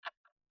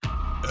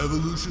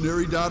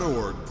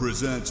Evolutionary.org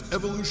presents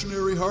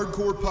Evolutionary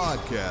Hardcore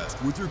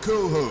Podcast with your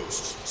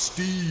co-hosts,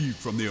 Steve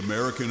from the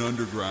American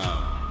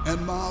Underground and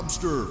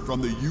Mobster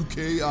from the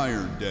UK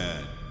Iron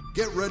Den.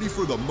 Get ready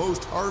for the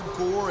most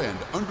hardcore and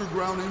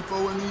underground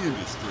info in the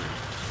industry.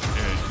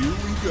 And here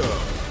we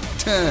go.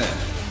 10,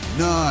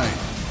 9,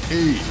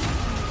 8,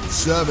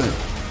 7,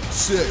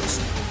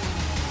 6...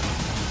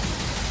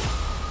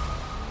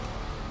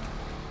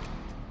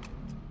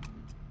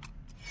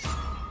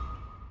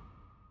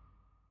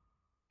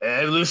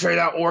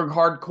 Evolutionary.org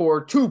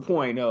Hardcore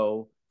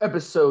 2.0,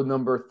 episode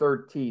number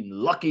 13,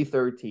 lucky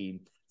 13.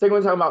 Today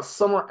we're talking about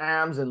summer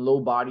abs and low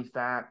body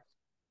fat.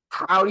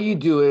 How do you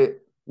do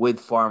it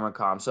with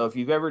Pharmacom? So if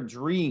you've ever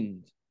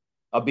dreamed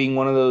of being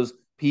one of those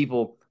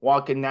people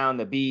walking down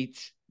the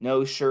beach,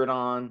 no shirt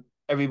on,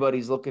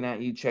 everybody's looking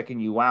at you, checking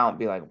you out,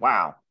 be like,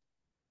 wow,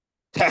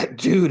 that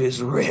dude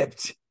is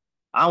ripped.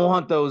 I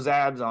want those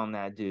abs on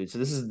that dude. So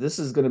this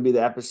is going to be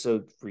the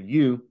episode for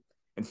you.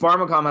 And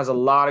Pharmacom has a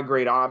lot of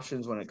great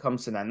options when it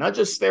comes to that. Not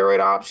just steroid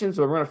options,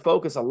 but we're going to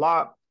focus a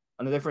lot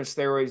on the different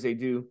steroids they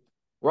do.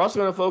 We're also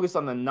going to focus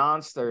on the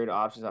non-steroid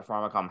options that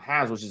Pharmacom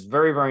has, which is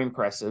very, very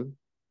impressive,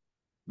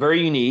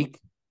 very unique.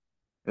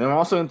 And then we're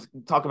also going to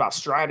talk about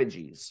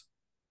strategies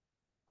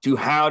to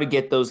how to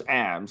get those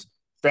abs.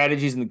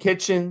 Strategies in the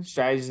kitchen,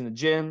 strategies in the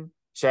gym,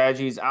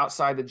 strategies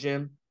outside the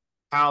gym,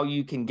 how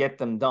you can get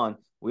them done.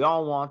 We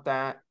all want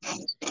that.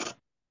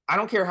 I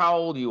don't care how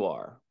old you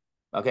are.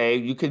 Okay,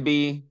 you could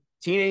be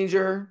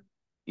teenager,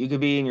 you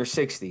could be in your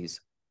 60s.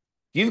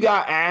 You've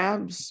got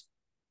abs,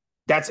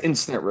 that's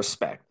instant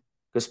respect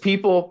because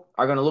people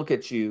are going to look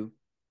at you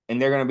and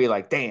they're going to be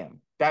like,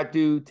 damn, that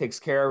dude takes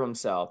care of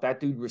himself. That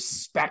dude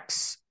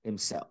respects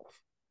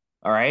himself.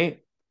 All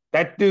right.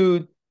 That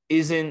dude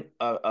isn't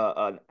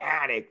an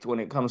addict when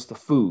it comes to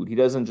food. He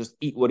doesn't just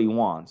eat what he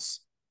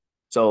wants.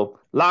 So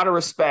a lot of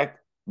respect.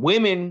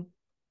 Women,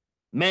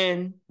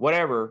 men,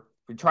 whatever,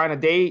 if you're trying to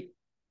date,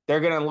 they're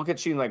going to look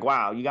at you like,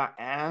 wow, you got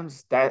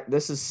abs?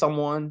 This is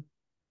someone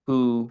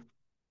who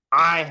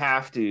I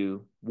have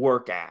to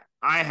work at.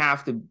 I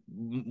have to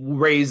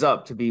raise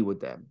up to be with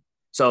them.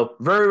 So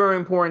very, very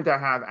important to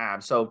have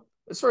abs. So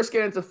let's first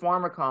get into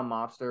Pharmacom,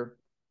 Mobster.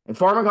 And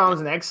Pharmacom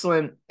is an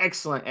excellent,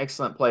 excellent,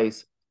 excellent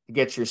place to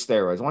get your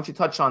steroids. Why don't you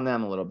touch on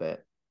them a little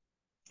bit?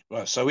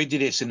 Right, so we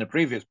did this in the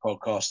previous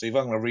podcast, Steve.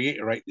 I'm going to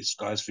reiterate this,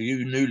 guys, for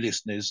you new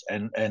listeners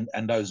and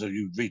those of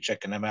you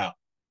rechecking them out.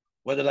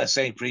 What did I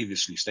say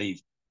previously,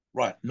 Steve?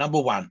 Right, number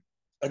one,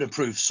 an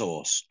approved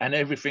source, and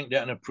everything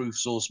that an approved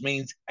source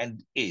means and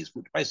is,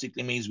 which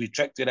basically means we've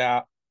checked it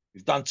out,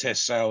 we've done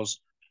test sales,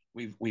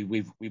 we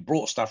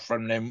brought stuff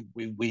from them,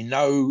 we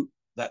know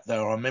that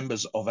there are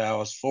members of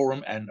our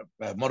forum and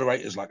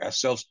moderators like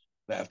ourselves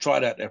that have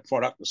tried out their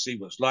product to see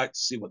what it's like, to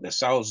see what their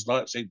sales is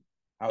like, see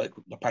how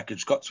the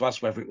package got to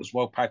us, whether it was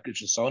well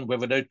packaged and so on,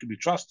 whether they could be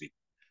trusted.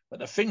 But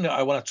the thing that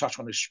I want to touch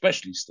on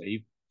especially,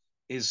 Steve,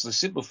 is the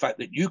simple fact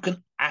that you can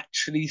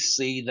actually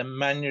see the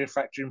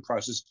manufacturing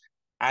process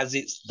as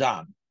it's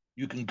done.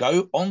 You can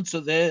go onto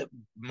their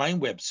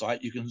main website.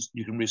 You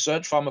can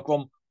research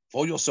Pharmacom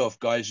for yourself,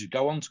 guys. You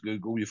go onto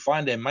Google, you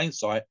find their main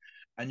site,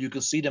 and you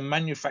can see the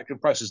manufacturing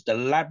process, the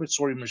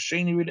laboratory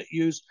machinery that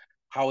you use,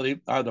 how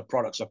the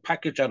products are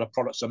packaged, how the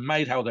products are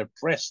made, how they're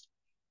pressed,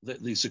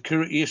 the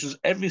security issues,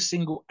 every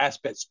single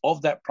aspect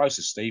of that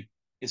process, Steve,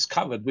 is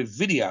covered with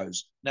videos.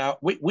 Now,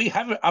 we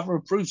have other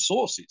approved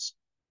sources.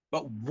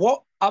 But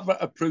what other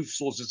approved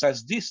sources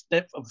has this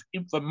depth of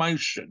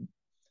information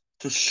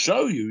to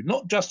show you,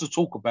 not just to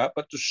talk about,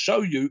 but to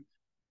show you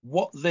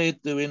what they're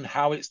doing,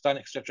 how it's done,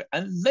 etc.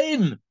 And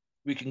then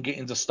we can get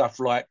into stuff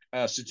like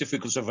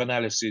certificates of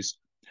analysis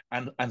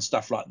and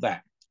stuff like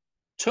that.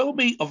 Tell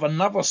me of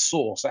another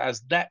source that has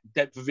that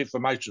depth of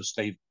information,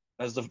 Steve,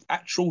 as the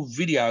actual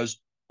videos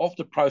of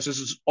the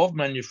processes of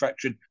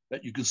manufacturing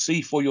that you can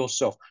see for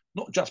yourself.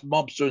 Not just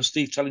Mobster and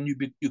Steve telling you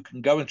you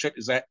can go and check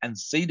this out and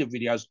see the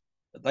videos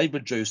that they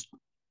produced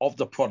of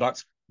the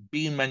products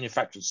being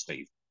manufactured,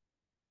 Steve.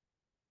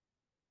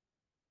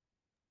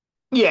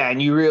 Yeah,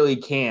 and you really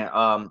can't.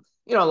 A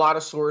lot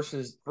of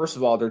sources, first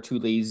of all, they're too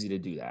lazy to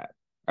do that.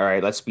 All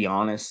right, let's be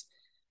honest.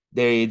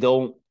 They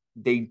don't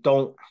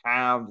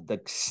have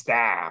the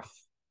staff.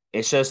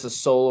 It's just a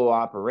solo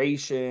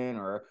operation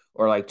or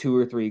like 2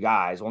 or 3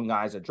 guys. One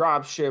guy's a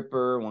drop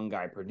shipper, one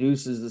guy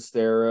produces the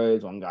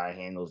steroids, one guy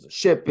handles the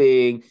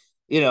shipping.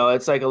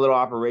 It's like a little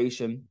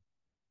operation.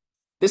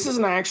 This is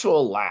an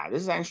actual lab.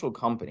 This is an actual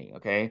company,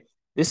 okay?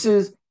 This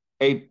is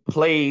a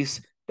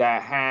place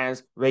that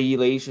has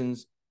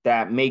regulations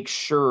that make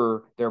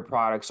sure their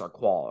products are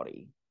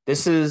quality.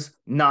 This is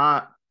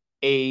not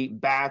a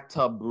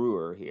bathtub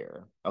brewer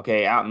here,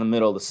 okay? Out in the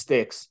middle of the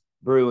sticks,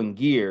 brewing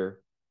gear,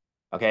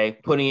 okay?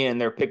 Putting it in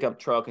their pickup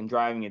truck and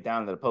driving it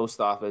down to the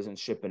post office and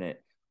shipping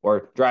it,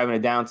 or driving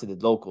it down to the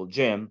local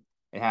gym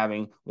and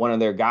having one of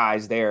their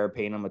guys there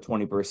paying them a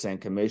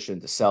 20% commission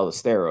to sell the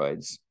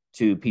steroids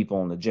to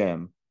people in the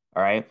gym.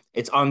 All right.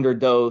 It's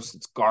underdosed.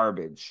 It's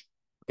garbage.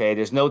 Okay.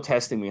 There's no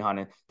testing behind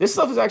it. This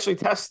stuff is actually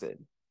tested.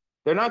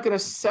 They're not going to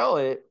sell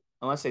it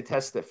unless they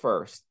test it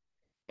first.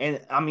 And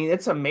I mean,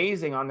 it's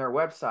amazing on their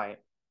website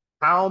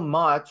how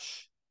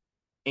much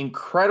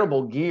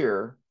incredible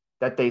gear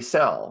that they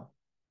sell.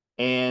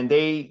 And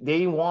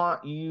they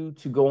want you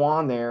to go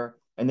on there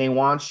and they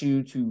want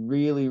you to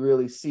really,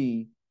 really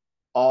see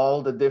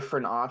all the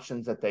different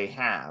options that they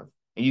have.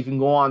 And you can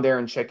go on there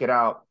and check it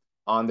out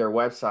on their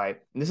website.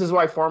 And this is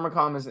why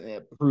Pharmacom is an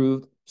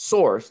approved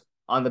source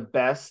on the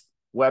best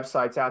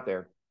websites out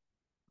there.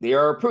 They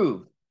are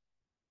approved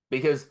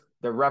because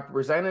the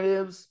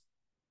representatives,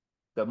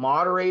 the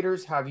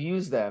moderators have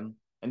used them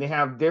and they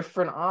have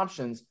different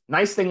options.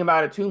 Nice thing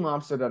about it too,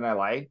 Momster, that I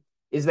like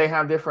is they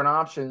have different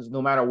options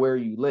no matter where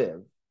you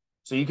live.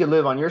 So you can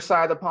live on your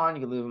side of the pond,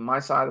 you can live on my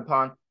side of the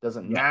pond,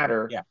 doesn't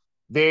matter. Yeah.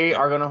 They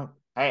are going to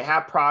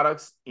have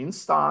products in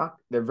stock.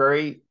 They're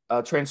very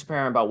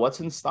transparent about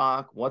what's in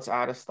stock, what's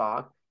out of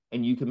stock,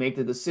 and you can make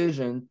the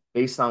decision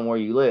based on where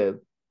you live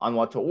on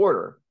what to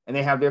order. And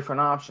they have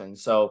different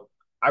options. So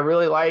I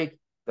really like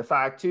the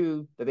fact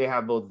too that they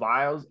have both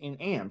vials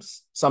and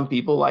amps. Some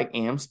people like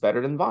amps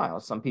better than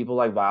vials. Some people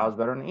like vials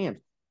better than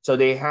amps. So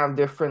they have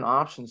different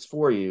options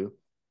for you.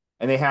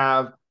 And they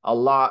have a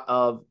lot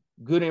of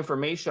good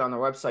information on their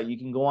website. You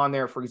can go on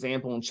there, for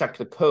example, and check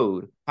the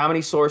code. How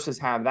many sources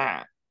have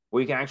that?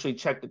 Where you can actually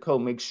check the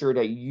code, make sure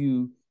that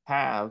you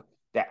have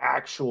the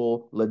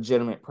actual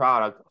legitimate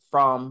product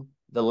from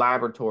the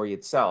laboratory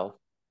itself.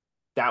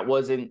 That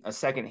wasn't a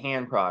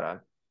secondhand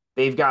product.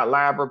 They've got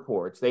lab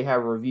reports. They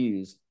have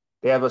reviews.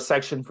 They have a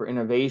section for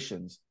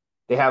innovations.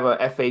 They have a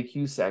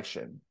FAQ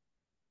section,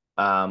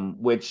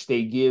 which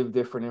they give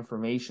different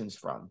informations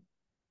from.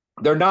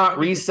 They're not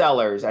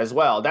resellers as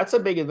well. That's a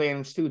big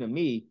advantage too to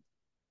me,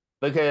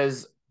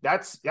 because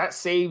that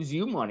saves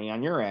you money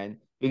on your end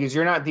because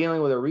you're not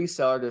dealing with a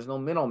reseller. There's no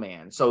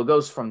middleman. So it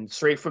goes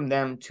straight from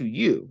them to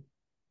you.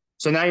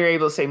 So now you're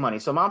able to save money.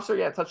 So Mobster,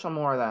 yeah, touch on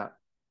more of that.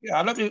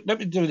 Yeah, let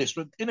me do this.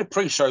 But in a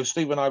pre-show,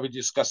 Steve and I were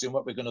discussing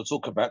what we're going to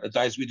talk about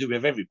today, as we do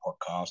with every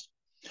podcast.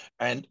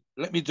 And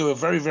let me do a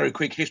very, very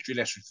quick history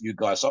lesson for you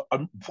guys. So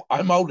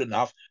I'm old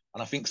enough,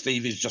 and I think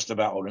Steve is just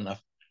about old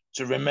enough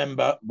to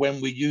remember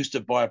when we used to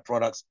buy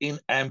products in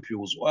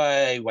ampules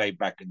way, way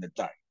back in the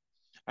day.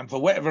 And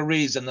for whatever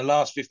reason, the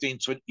last 15,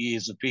 20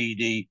 years of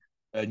PED,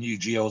 new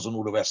GLs and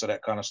all the rest of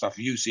that kind of stuff,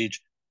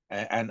 usage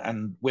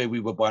and where we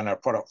were buying our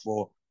product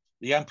for,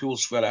 the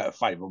ampules fell out of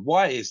favor.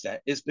 Why is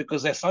that? It's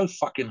because they're so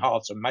fucking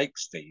hard to make,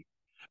 Steve.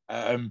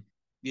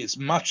 It's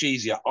much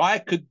easier. I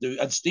could do,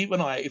 and Steve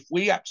and I, if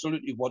we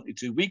absolutely wanted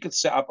to, we could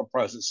set up a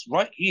process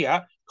right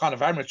here, kind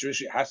of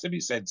amateurish, it has to be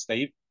said,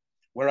 Steve,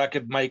 where I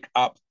could make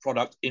up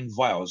product in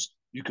vials.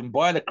 You can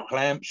buy the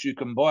clamps, you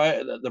can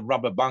buy the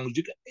rubber bungs,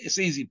 it's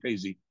easy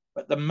peasy.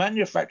 But the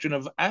manufacturing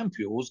of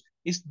ampules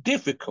is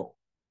difficult.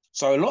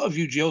 So a lot of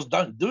UGLs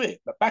don't do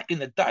it. But back in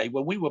the day,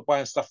 when we were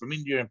buying stuff from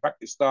India and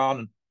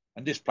Pakistan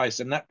and this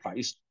place and that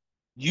place,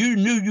 you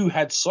knew you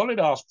had solid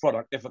ass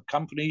product if a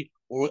company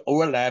or a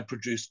lab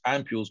produced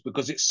ampules,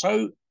 because it's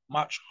so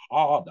much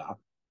harder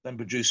than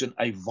producing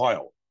a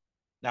vial.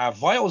 Now,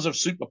 vials are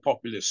super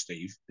popular,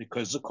 Steve,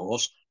 because, of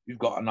course, you've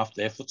got enough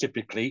there for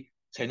typically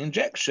 10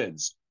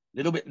 injections. A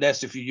little bit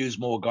less if you use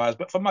more, guys,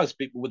 but for most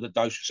people with a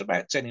dose, it's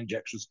about 10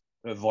 injections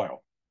per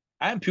vial.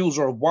 Ampules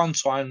are a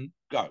one-time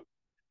go,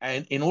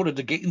 and in order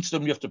to get into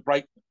them, you have to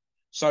break them.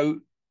 So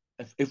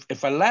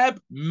if a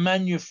lab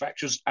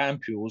manufactures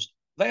ampules,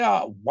 they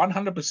are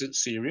 100%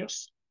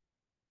 serious.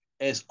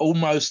 It's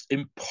almost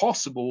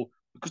impossible,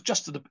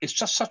 because it's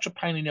just such a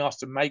pain in the ass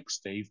to make,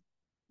 Steve.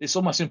 It's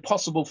almost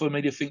impossible for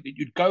me to think that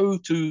you'd go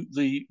to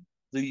to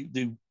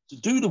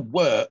do the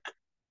work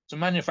to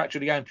manufacture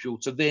the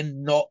ampule to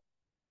then not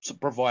to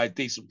provide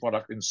decent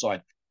product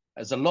inside.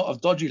 There's a lot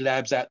of dodgy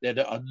labs out there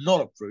that are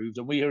not approved,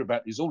 and we hear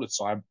about these all the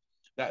time,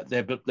 that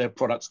their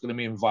product's going to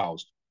be in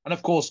vials. And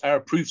of course, our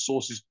approved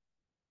sources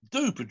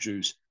do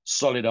produce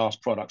solid ass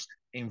products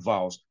in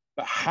vials.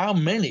 But how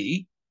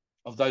many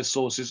of those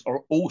sources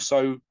are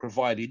also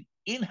providing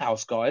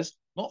in-house, guys?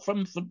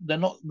 They're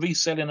not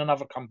reselling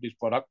another company's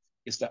product.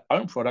 It's their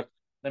own product.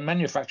 They're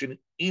manufacturing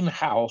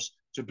in-house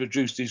to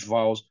produce these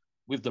vials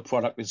with the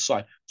product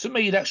inside. To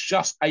me, that's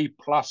just a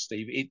plus,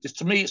 Steve.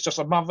 To me, it's just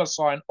another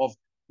sign of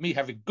me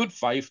having good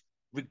faith,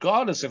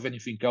 regardless of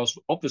anything else,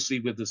 obviously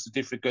with the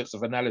certificates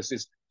of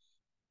analysis,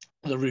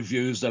 the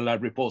reviews, the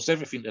lab reports,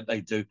 everything that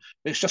they do.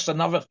 It's just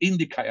another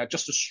indicator,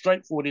 just a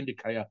straightforward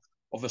indicator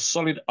of a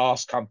solid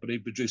ass company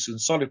producing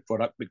solid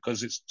product,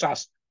 because it's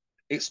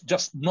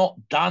just not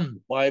done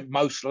by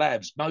most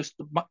labs.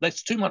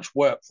 There's too much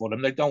work for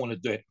them. They don't want to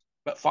do it.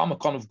 But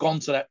Pharmacom have gone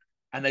to that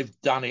and they've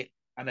done it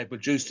and they've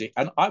produced it.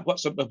 And I've got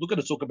some, we're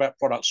going to talk about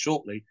products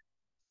shortly,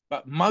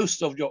 but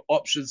most of your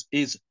options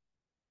is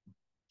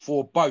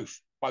for both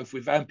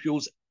with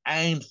ampules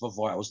and for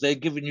vials. They're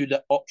giving you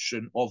the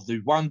option of the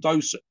one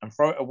dose and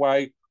throw it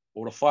away,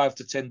 or the 5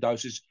 to 10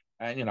 doses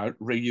and,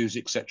 reuse,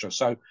 etc.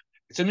 So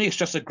to me, it's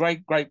just a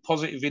great, great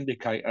positive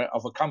indicator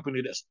of a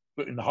company that's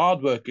putting the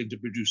hard work in to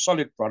produce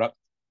solid product,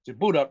 to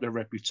build up their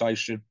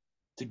reputation,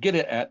 to get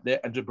it out there,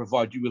 and to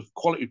provide you with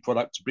quality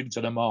product to bring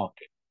to the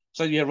market.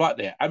 So yeah, right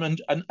there.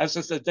 And as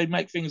I said, they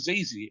make things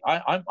easy.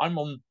 I'm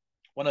on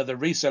one of the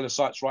reseller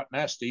sites right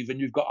now, Steve, and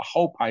you've got a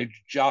whole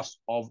page just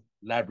of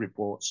lab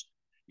reports.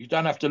 You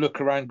don't have to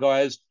look around,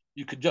 guys.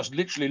 You can just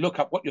literally look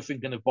up what you're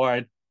thinking of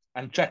buying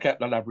and check out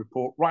the lab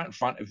report right in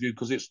front of you,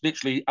 because it's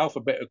literally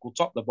alphabetical,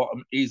 top to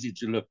bottom, easy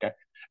to look at.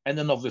 And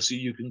then obviously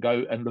you can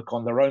go and look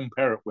on their own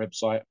parent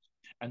website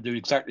and do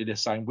exactly the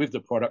same with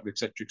the product,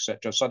 etc.,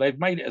 etc. So they've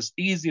made it as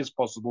easy as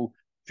possible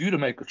for you to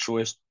make a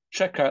choice,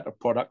 check out the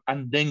product,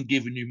 and then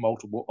giving you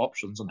multiple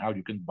options on how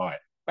you can buy it.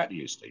 Back to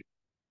you, Steve.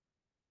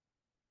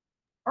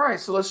 All right,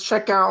 so let's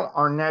check out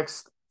our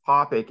next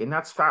topic, and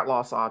that's fat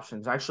loss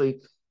options.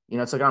 Actually,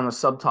 it's like on a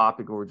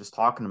subtopic we're just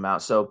talking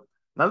about. So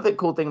another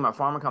cool thing about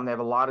Pharmacom, they have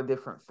a lot of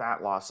different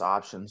fat loss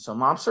options. So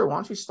Mobster, why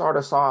don't you start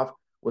us off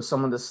with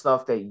some of the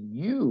stuff that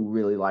you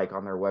really like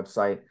on their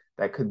website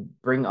that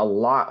could bring a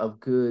lot of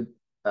good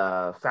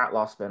fat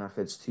loss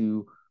benefits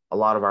to a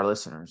lot of our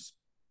listeners?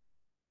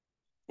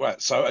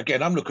 Right. So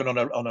again, I'm looking on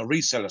a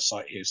reseller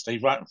site here,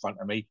 Steve, right in front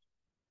of me,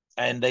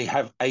 and they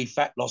have a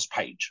fat loss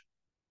page.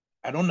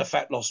 And on the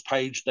fat loss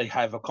page, they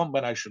have a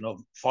combination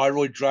of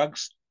thyroid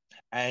drugs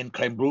and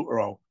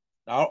clenbuterol.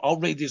 Now, I'll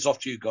read this off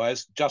to you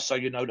guys, just so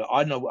you know that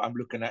I know what I'm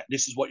looking at.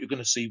 This is what you're going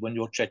to see when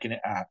you're checking it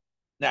out.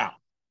 Now,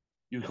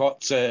 you've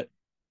got, you'll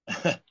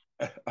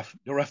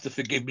have to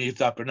forgive me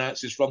if I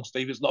pronounce this wrong,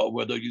 Steve. It's not a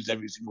word I use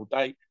every single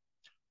day.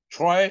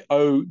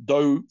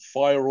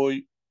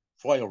 Triiodothyroid.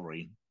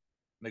 And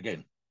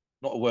again,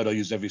 not a word I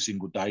use every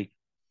single day,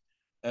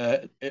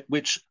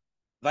 which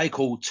they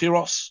call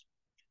Tyros.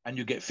 And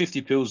you get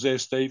 50 pills there,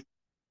 Steve.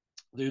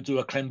 They do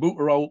a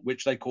clenbuterol,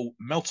 which they call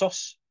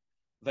Meltos.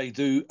 They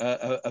do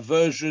a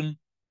version,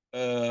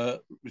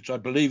 which I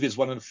believe is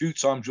one of the few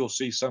times you'll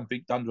see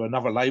something under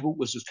another label,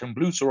 which is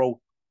clenbuterol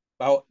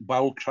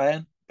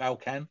Balcan,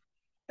 a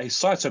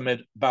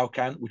Cytomed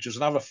Balcan, which is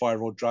another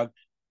thyroid drug,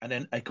 and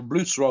then a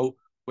clenbuterol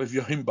with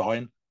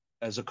yohimbine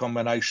as a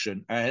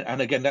combination.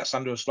 And again, that's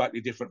under a slightly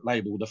different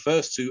label. The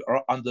first two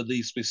are under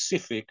the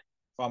specific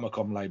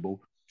Pharmacom label,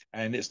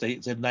 and it's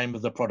the name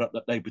of the product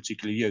that they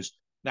particularly use.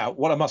 Now,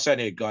 what am I saying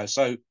here, guys?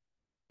 So,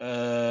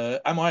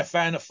 am I a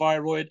fan of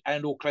thyroid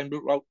and or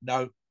clenbuterol?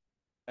 No,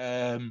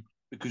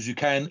 because you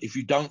can, if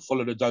you don't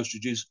follow the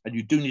dosages, and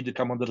you do need to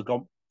come onto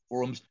the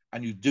forums,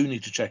 and you do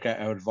need to check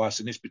out our advice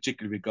in this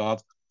particular regard.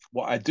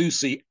 What I do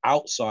see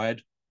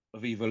outside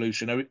of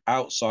Evolutionary,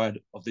 outside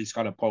of these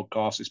kind of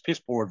podcasts, is piss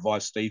poor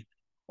advice, Steve,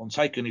 on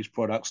taking these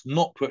products,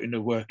 not putting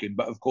the work in.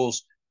 But of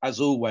course, as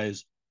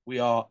always, we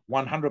are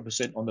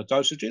 100% on the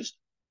dosages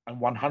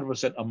and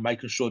 100% on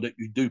making sure that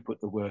you do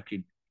put the work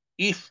in.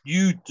 If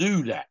you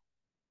do that,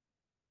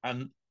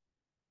 and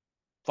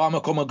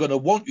Pharmacom are going to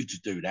want you to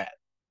do that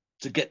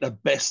to get the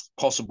best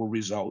possible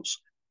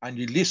results, and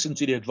you listen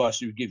to the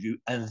advice we give you,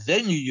 and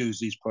then you use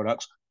these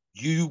products,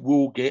 you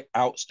will get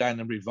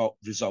outstanding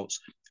results.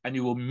 And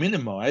you will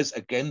minimize,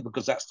 again,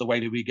 because that's the way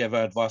that we give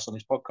our advice on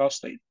this podcast,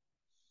 Steve,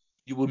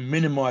 you will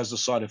minimize the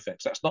side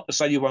effects. That's not to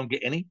say you won't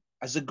get any.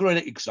 As a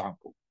great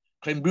example,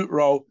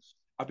 clenbuterol,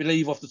 I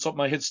believe off the top of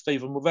my head,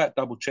 Stephen, without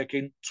double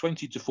checking,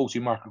 20 to 40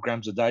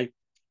 micrograms a day.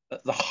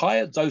 At the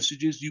higher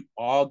dosages, you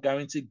are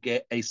going to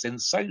get a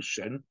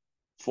sensation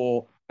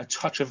for a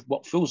touch of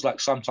what feels like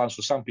sometimes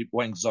for some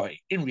people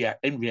anxiety. In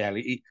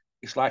reality,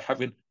 it's like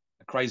having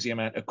a crazy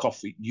amount of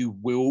coffee. You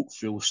will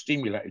feel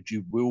stimulated.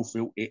 You will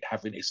feel it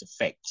having its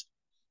effect.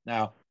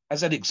 Now,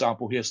 as an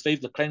example here,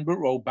 Steve, the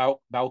clenbuterol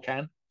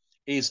Balcan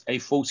is a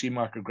 40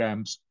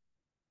 micrograms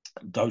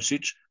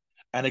dosage.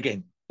 And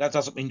again, that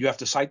doesn't mean you have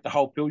to take the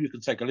whole pill. You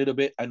can take a little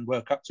bit and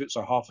work up to it.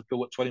 So half a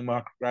pill at 20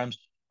 micrograms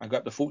and go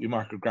up to 40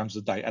 micrograms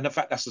a day. And in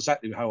fact, that's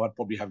exactly how I'd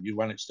probably have you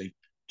run it, Steve,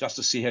 just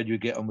to see how you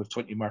get on with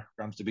 20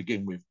 micrograms to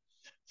begin with.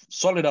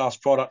 Solid ass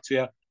product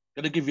here,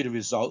 going to give you the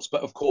results.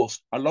 But of course,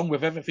 along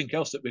with everything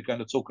else that we're going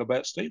to talk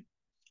about, Steve,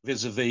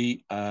 vis-a-vis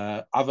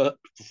other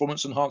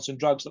performance enhancing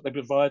drugs that they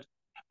provide,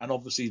 and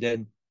obviously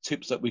then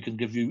tips that we can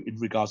give you in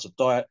regards to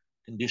diet,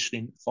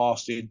 conditioning,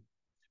 fasting,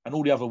 and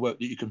all the other work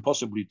that you can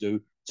possibly do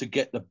to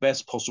get the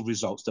best possible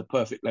results, the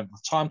perfect length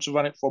of time to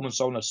run it from, and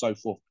so on and so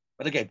forth.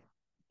 But again,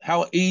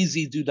 how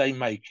easy do they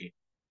make it?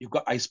 You've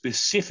got a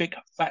specific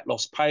fat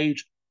loss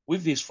page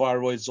with these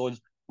thyroids,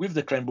 with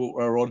the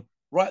clenbuterol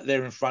right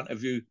there in front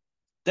of you.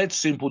 Dead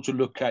simple to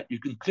look at. You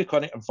can click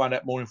on it and find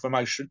out more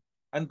information.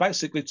 And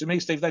basically, to me,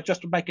 Steve, they're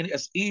just making it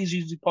as easy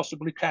as you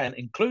possibly can,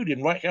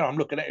 including right here. I'm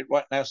looking at it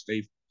right now,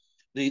 Steve.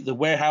 The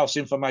warehouse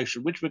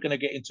information, which we're going to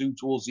get into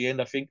towards the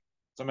end, I think,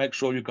 to make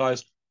sure you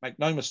guys make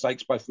no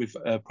mistakes, both with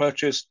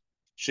purchase,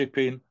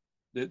 shipping,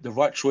 the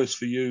right choice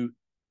for you,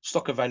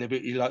 stock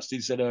availability, like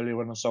Steve said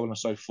earlier, and so on and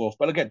so forth.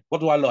 But again, what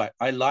do I like?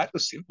 I like the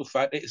simple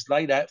fact that it's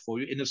laid out for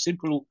you in as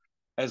simple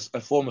as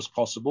a form as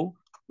possible,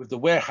 with the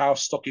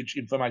warehouse stockage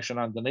information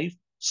underneath,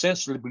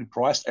 sensibly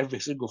priced. Every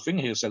single thing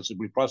here is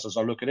sensibly priced as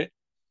I look at it.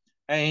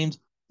 And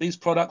these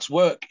products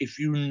work if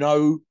you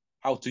know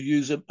how to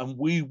use them, and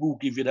we will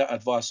give you that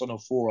advice on our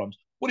forums.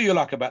 What do you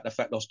like about the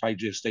fat loss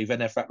pages, Steve,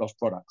 and their fat loss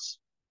products?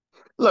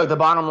 Look, the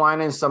bottom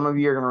line is some of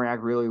you are going to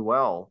react really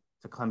well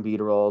to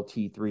clenbuterol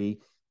T3.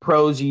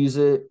 Pros use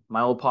it.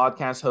 My old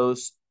podcast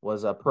host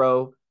was a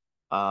pro,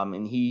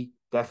 and he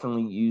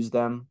definitely used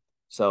them.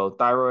 So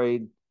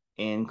thyroid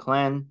and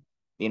clen.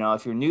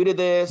 If you're new to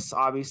this,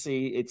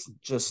 obviously it's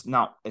just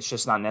not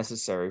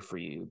necessary for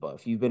you. But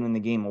if you've been in the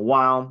game a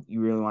while,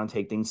 you really want to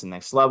take things to the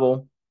next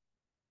level,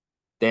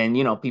 then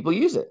people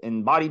use it.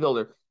 And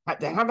bodybuilder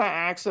to have that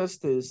access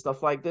to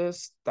stuff like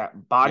this that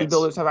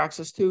bodybuilders have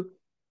access to,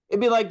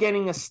 it'd be like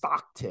getting a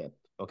stock tip.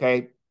 Okay,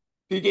 if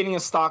you're getting a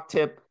stock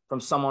tip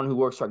from someone who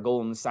works for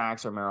Goldman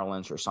Sachs or Merrill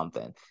Lynch or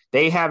something,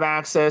 they have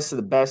access to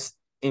the best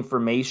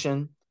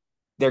information.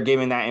 They're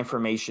giving that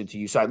information to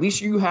you. So at least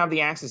you have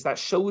the access. That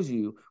shows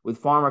you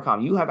with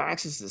Pharmacom, you have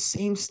access to the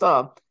same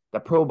stuff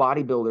that pro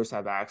bodybuilders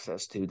have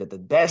access to, that the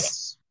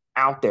best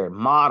out there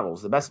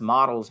the best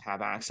models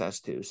have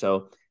access to.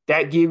 So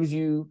I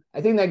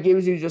think that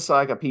gives you just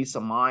like a peace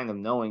of mind of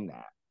knowing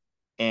that.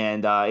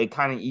 And it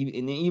kind of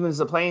evens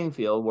the playing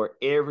field where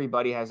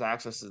everybody has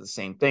access to the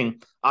same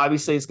thing.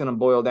 Obviously, it's going to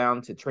boil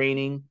down to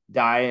training,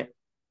 diet,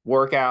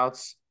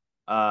 workouts,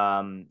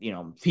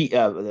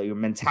 your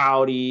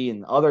mentality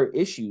and other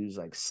issues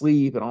like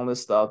sleep and all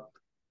this stuff.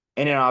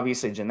 And then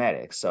obviously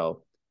genetics.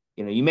 So,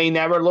 you may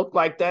never look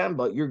like them,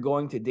 but you're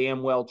going to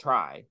damn well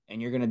try,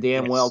 and you're going to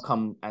damn well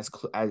come as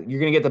you're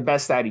going to get the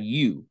best out of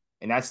you.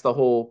 And that's the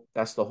whole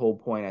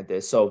point at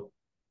this. So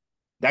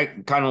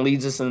that kind of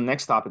leads us to the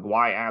next topic,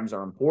 why abs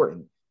are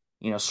important.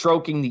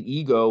 Stroking the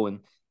ego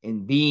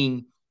and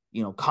being,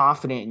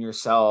 confident in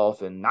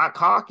yourself, and not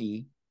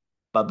cocky,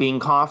 but being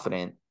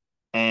confident.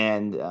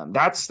 And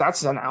that's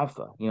an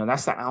alpha.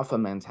 That's the alpha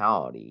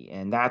mentality.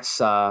 And that's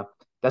one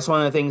of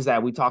the things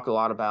that we talk a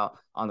lot about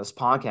on this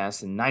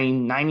podcast. And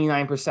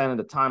 99% of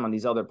the time on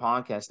these other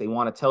podcasts, they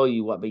want to tell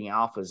you what being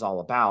alpha is all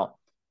about,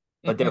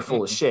 but they're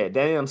full of shit.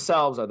 They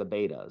themselves are the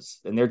betas,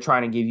 and they're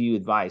trying to give you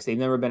advice. They've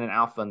never been an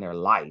alpha in their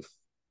life,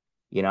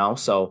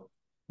 So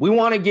we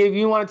want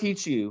to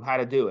teach you how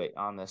to do it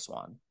on this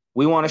one.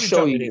 We want to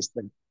show you.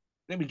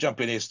 Let me jump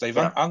in here, Steve.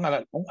 Yeah. I'm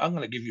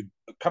gonna give you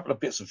a couple of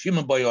bits of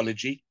human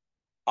biology,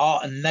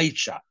 art, and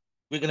nature.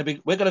 We're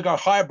gonna go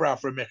highbrow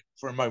for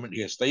a moment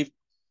here, Steve.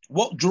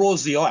 What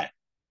draws the eye?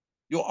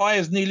 Your eye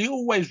is nearly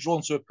always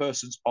drawn to a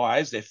person's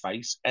eyes, their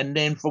face, and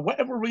then for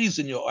whatever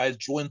reason, your eye is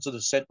drawn to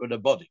the center of the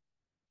body.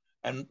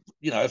 And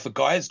if a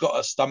guy's got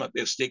a stomach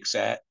that sticks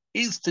out,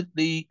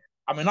 instantly,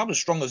 I mean, I'm as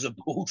strong as a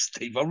bull,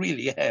 Steve. I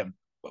really am,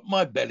 but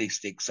my belly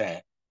sticks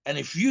out. And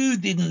if you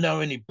didn't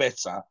know any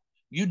better,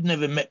 you'd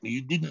never met me.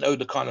 You didn't know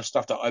the kind of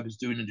stuff that I was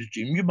doing in the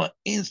gym. You might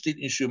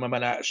instantly assume I'm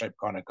an out of shape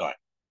kind of guy.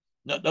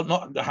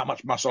 Not how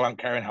much muscle I'm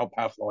carrying, how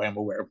powerful I am,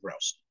 or whatever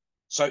else.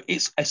 So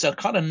it's a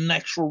kind of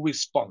natural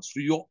response for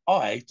your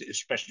eye,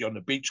 especially on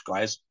the beach,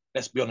 guys.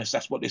 Let's be honest,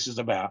 that's what this is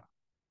about.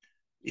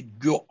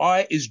 Your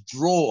eye is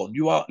drawn.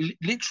 You are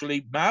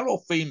literally male or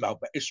female,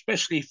 but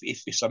especially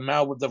if it's a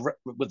male with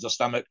the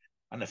stomach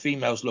and the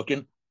female's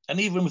looking, and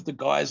even with the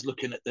guys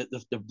looking at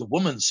the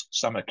woman's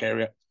stomach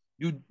area,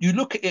 you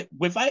look at it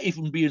without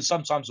even being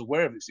sometimes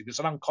aware of it. It's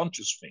an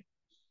unconscious thing.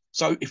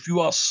 So if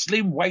you are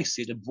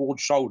slim-waisted and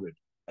broad-shouldered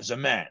as a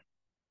man,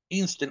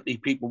 instantly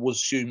people will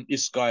assume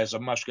this guy is a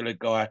muscular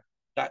guy.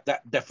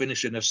 That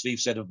definition, as Steve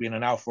said, of being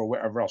an alpha or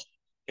whatever else,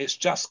 it's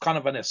just kind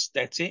of an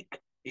aesthetic.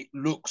 It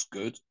looks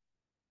good.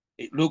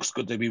 It looks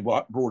good to be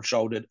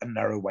broad-shouldered and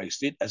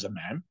narrow-waisted as a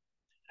man.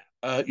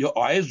 Your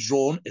eye is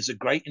drawn is a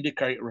great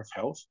indicator of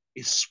health,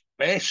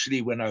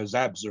 especially when those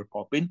abs are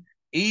popping.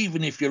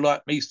 Even if you're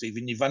like me,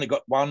 Stephen, you've only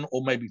got one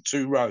or maybe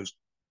two rows.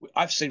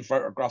 I've seen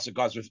photographs of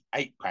guys with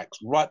 8-packs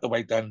right the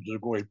way down to the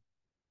groin.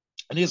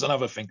 And here's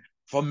another thing,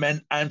 for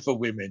men and for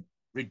women,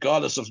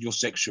 regardless of your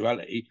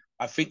sexuality,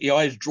 I think the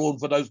eye is drawn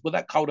for those with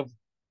that kind of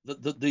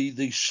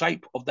the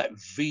shape of that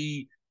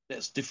V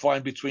that's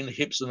defined between the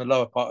hips and the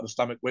lower part of the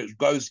stomach, where it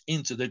goes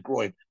into the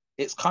groin.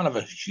 It's kind of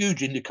a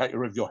huge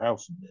indicator of your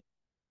health.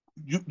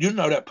 You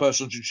know that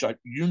person's in shape.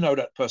 You know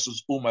that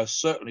person's almost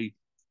certainly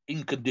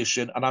in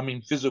condition, and I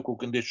mean physical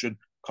condition,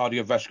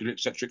 cardiovascular,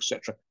 etc.,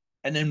 etc.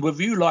 And then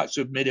whether you like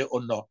to admit it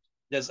or not,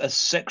 there's a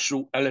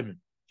sexual element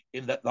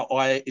in that the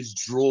eye is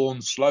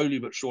drawn slowly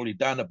but surely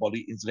down the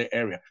body into the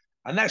area.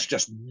 And that's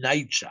just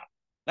nature.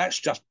 That's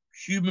just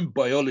human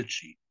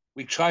biology.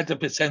 We try to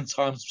pretend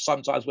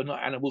sometimes we're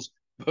not animals,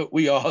 but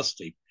we are,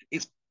 Steve.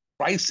 It's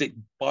basic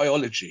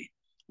biology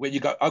where you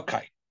go,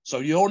 okay, so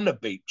you're on the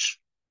beach.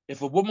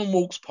 If a woman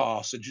walks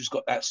past and she's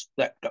got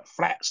that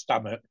flat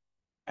stomach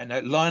and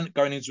that line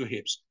going into her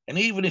hips, and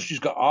even if she's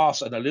got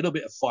arse and a little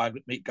bit of thigh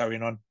meat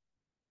going on,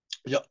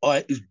 your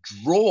eye is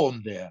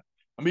drawn there.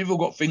 And we've all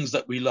got things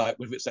that we like,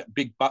 whether it's that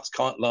big butts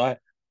can't lie,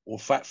 or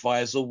fat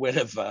thighs, or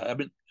whatever. I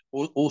mean,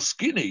 or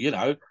skinny,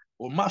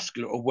 or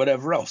muscular, or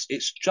whatever else.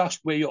 It's just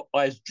where your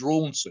eye's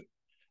drawn to.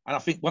 And I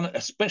think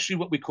especially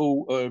what we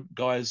call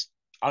guys,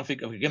 I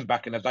think again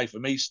back in the day for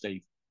me,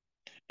 Steve,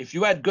 if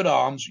you had good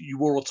arms, you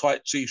wore a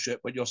tight t-shirt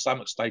when your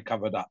stomach stayed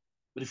covered up.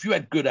 But if you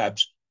had good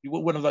abs, you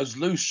wore one of those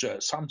loose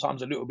shirts,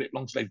 sometimes a little bit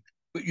long sleeve,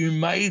 but you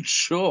made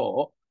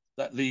sure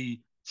that the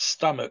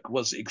stomach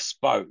was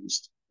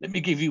exposed. Let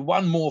me give you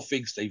one more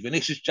thing, Steve, and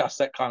this is just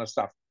that kind of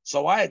stuff.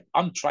 So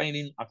I'm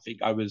training, I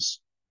think I was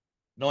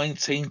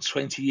 19,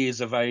 20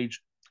 years of age.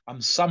 I'm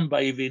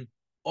sunbathing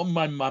on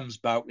my mum's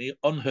balcony,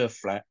 on her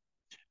flat,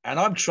 And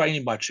I'm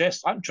training my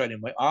chest, I'm training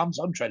my arms,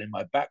 I'm training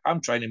my back,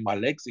 I'm training my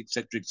legs,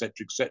 etc., etc.,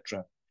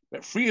 etc.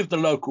 But three of the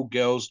local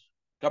girls,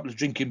 a couple of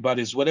drinking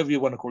buddies, whatever you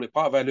want to call it,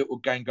 part of our little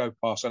gang go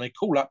past, and they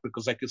call up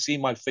because they can see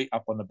my feet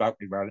up on the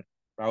balcony rail.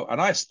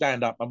 And I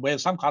stand up, I'm wearing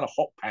some kind of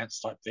hot pants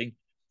type thing,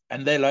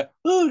 and they're like,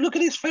 "Oh, look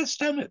at his fat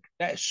stomach."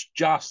 That's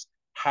just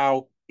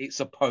how it's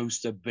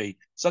supposed to be.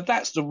 So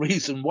that's the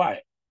reason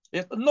why.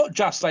 It's not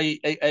just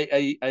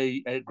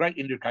a great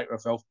indicator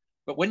of health,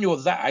 but when you're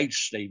that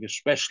age, Steve,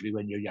 especially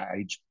when you're that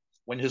age,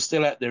 when you're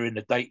still out there in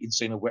the dating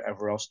scene or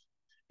whatever else,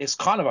 it's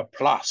kind of a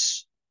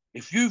plus.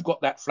 If you've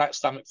got that flat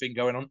stomach thing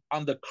going on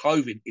under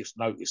clothing, it's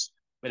noticed.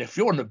 But if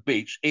you're on the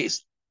beach,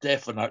 it's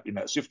definitely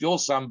noticed. If you're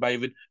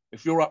sunbathing,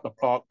 if you're up the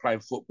park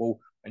playing football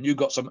and you've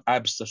got some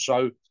abs to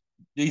show,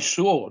 be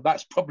sure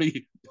that's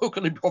probably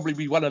going to probably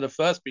be one of the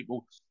first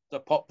people to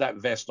pop that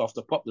vest off,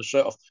 to pop the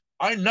shirt off.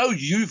 I know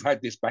you've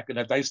had this back in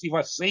the day, Steve.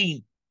 I've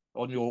seen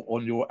on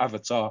your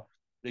avatar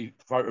the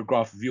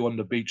photograph of you on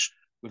the beach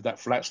with that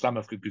flat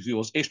stomach of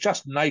yours. It's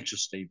just nature,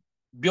 Steve.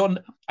 Beyond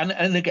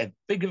and again,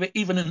 think of it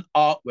even in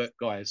artwork,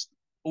 guys.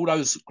 All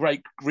those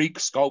great Greek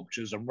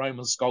sculptures and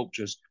Roman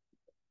sculptures,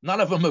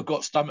 none of them have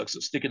got stomachs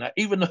that sticking out.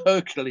 Even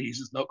Hercules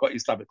has not got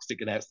his stomach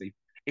sticking out, Steve.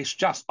 It's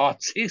just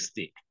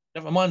artistic.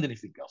 Never mind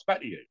anything else.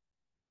 Back to you.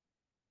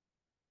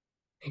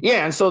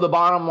 Yeah, and so the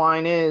bottom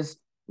line is,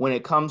 when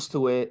it comes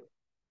to it,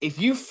 if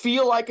you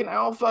feel like an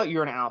alpha,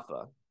 you're an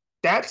alpha.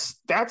 That's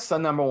the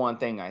number one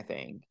thing, I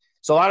think.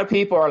 So a lot of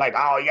people are like,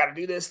 "Oh, you got to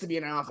do this to be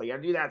an alpha. You got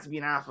to do that to be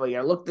an alpha. You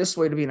got to look this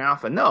way to be an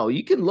alpha." No,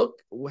 you can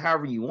look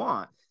however you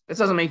want. That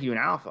doesn't make you an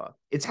alpha.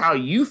 It's how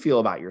you feel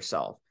about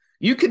yourself.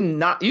 You can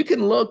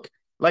look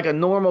like a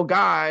normal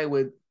guy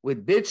with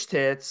bitch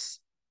tits,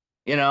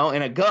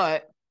 and a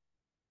gut,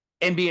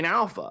 and be an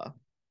alpha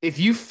if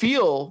you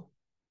feel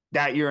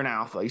that you're an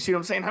alpha. You see what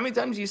I'm saying? How many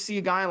times do you see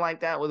a guy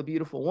like that with a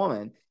beautiful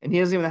woman and he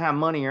doesn't even have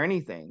money or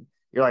anything?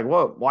 You're like,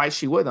 "Whoa, why is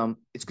she with him?"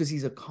 It's because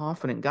he's a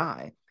confident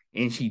guy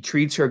and she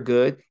treats her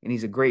good and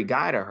he's a great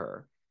guy to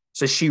her.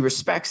 So she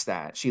respects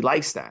that. She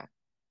likes that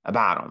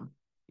about him.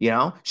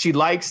 She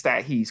likes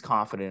that he's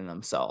confident in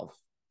himself,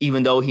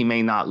 even though he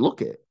may not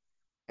look it.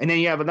 And then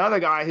you have another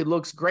guy who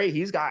looks great.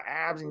 He's got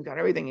abs and he's got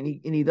everything,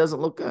 and he doesn't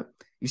look good.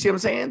 You see what I'm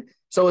saying?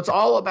 So it's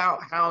all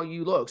about how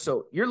you look.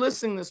 So you're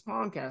listening to this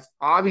podcast.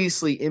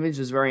 Obviously, image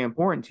is very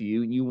important to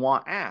you, and you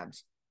want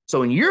abs.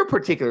 So in your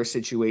particular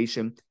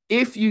situation,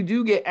 if you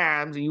do get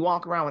abs and you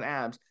walk around with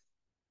abs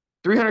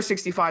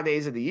 365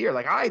 days of the year,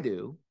 like I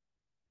do,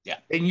 yeah,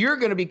 and you're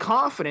going to be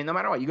confident no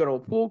matter what. You go to a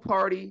pool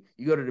party,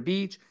 you go to the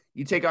beach,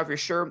 you take off your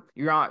shirt,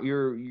 you're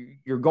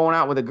going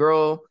out with a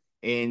girl,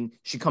 and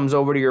she comes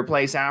over to your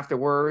place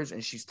afterwards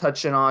and she's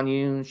touching on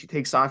you and she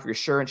takes off your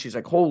shirt and she's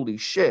like, "Holy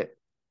shit."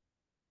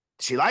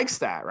 She likes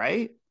that,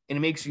 right? And it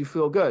makes you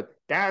feel good.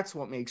 That's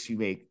what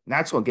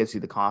that's what gets you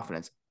the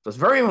confidence. So it's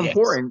very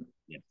important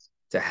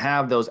to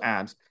have those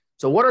abs.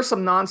 So what are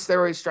some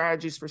non-steroid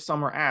strategies for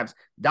summer abs?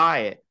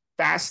 Diet,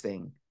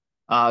 fasting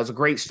is a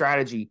great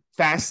strategy.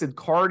 Fasted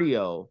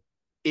cardio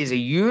is a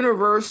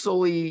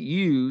universally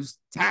used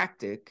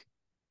tactic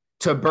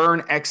to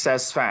burn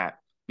excess fat,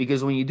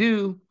 because when you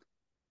do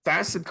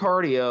fasted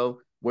cardio,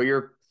 where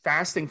you're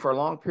fasting for a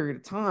long period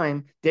of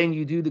time, then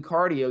you do the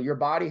cardio, your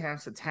body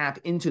has to tap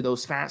into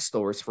those fat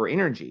stores for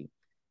energy.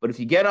 But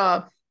if you get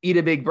up, eat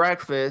a big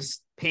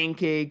breakfast,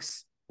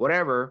 pancakes,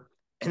 whatever,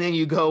 and then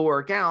you go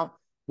work out,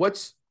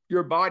 what's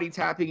your body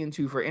tapping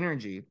into for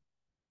energy?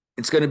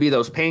 It's going to be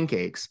those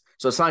pancakes.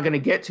 So it's not going to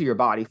get to your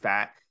body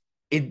fat.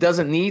 It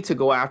doesn't need to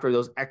go after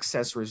those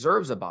excess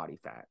reserves of body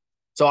fat.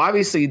 So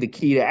obviously the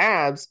key to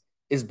abs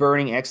is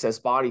burning excess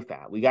body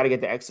fat. We got to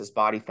get the excess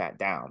body fat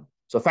down.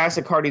 So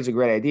fasted cardio is a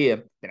great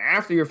idea. Then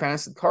after your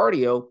fasted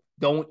cardio,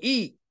 don't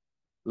eat.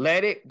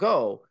 Let it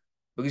go,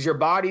 because your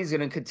body is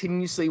going to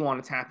continuously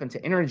want to tap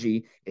into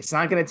energy. It's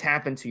not going to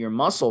tap into your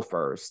muscle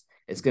first.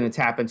 It's going to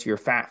tap into your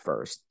fat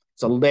first.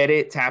 So let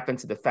it tap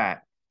into the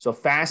fat. So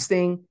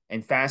fasting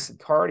and fasted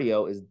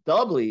cardio is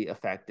doubly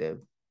effective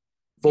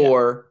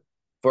for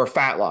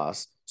fat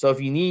loss. So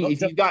if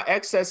you've got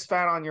excess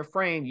fat on your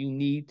frame, you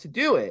need to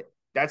do it.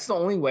 That's the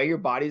only way your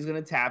body is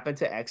going to tap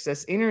into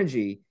excess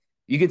energy.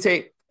 You can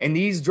take, and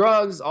these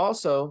drugs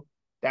also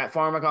that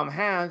Pharmacom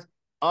has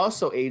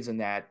also aids in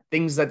that.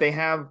 Things that they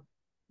have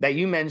that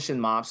you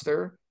mentioned,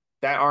 Mobster,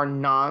 that are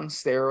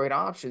non-steroid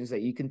options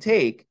that you can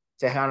take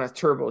to kind of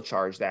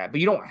turbocharge that.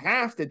 But you don't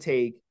have to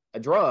take a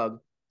drug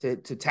to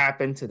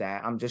tap into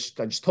that. I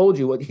just told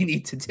you what you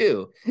need to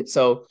do.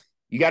 So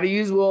you got to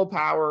use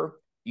willpower.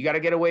 You got to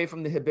get away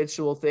from the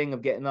habitual thing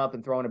of getting up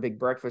and throwing a big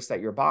breakfast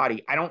at your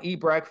body. I don't eat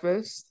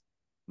breakfast.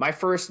 My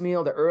first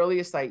meal, the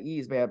earliest I eat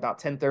is about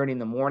 10:30 in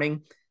the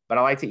morning, but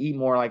I like to eat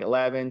more like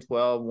 11,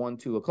 12, 1,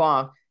 2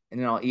 o'clock, and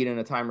then I'll eat in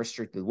a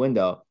time-restricted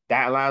window.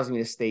 That allows me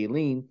to stay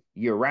lean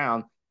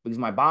year-round, because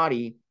my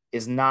body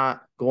is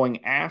not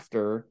going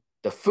after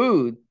the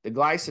food, the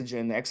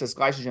glycogen, the excess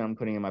glycogen I'm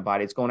putting in my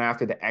body. It's going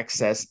after the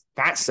excess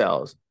fat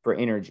cells for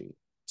energy.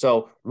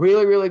 So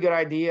really, really good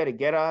idea to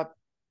get up,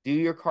 do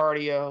your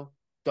cardio,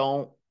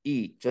 don't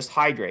eat, just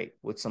hydrate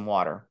with some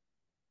water.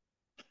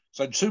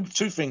 So two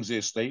things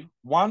here, Steve.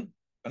 One,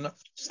 and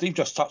Steve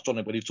just touched on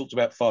it, but he talked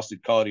about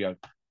fasted cardio.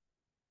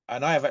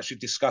 And I have actually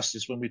discussed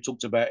this when we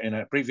talked about in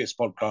a previous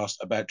podcast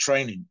about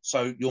training.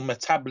 So your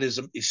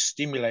metabolism is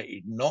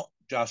stimulated, not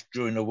just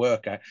during the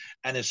workout,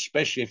 and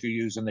especially if you're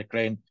using the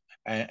creatine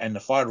and the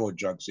thyroid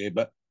drugs here,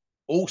 but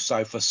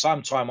also for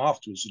some time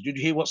afterwards. So did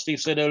you hear what Steve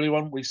said earlier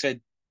on? We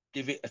said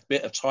give it a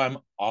bit of time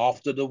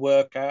after the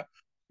workout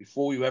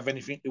before you have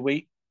anything to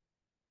eat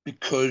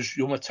because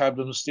your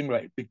metabolism is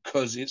stimulated,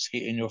 because it's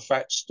hitting your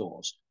fat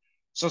stores.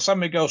 So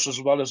something else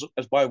as well as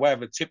by way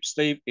of a tip,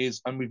 Steve,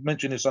 is, and we've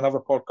mentioned this on other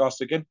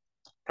podcasts again,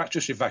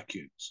 practice your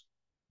vacuums.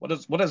 What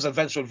does a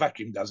ventral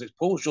vacuum does? It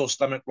pulls your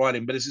stomach right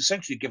in, but it's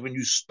essentially giving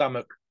you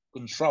stomach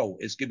control.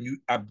 It's giving you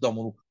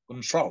abdominal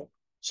control.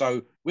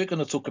 So we're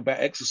going to talk about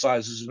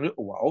exercises in a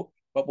little while,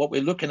 but what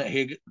we're looking at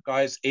here,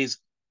 guys, is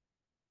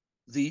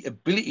the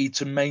ability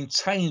to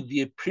maintain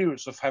the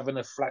appearance of having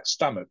a flat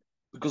stomach.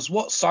 Because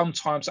what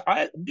sometimes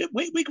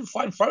we can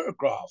find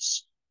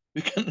photographs.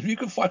 You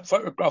can find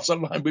photographs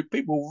online with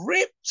people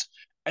ripped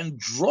and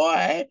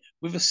dry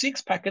with a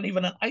 6-pack and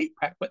even an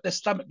 8-pack, but their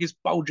stomach is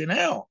bulging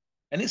out.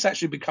 And it's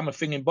actually become a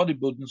thing in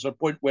bodybuilding to a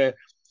point where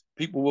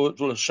people were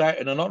sort of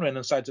shouting and honoring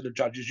and saying to the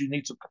judges, you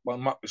need to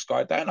mark this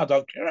guy down. I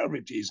don't care how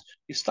ripped he is.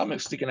 His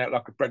stomach's sticking out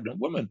like a pregnant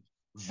woman.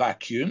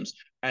 Vacuums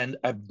and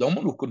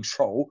abdominal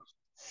control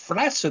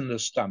flatten the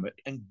stomach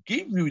and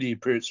give you the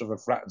appearance of a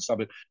flattened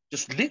stomach,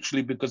 just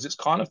literally because it's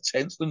kind of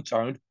tensed and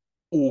toned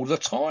all the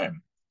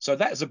time. So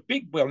that is a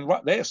big one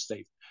right there,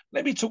 Steve.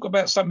 Let me talk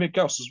about something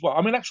else as well.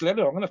 I mean, actually, I'm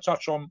going to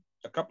touch on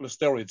a couple of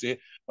steroids here,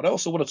 but I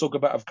also want to talk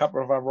about a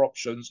couple of other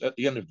options at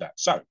the end of that.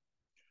 So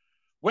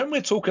when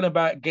we're talking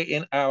about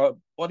getting our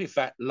body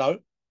fat low,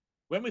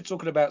 when we're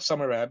talking about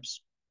summer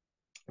abs,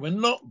 we're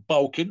not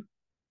bulking.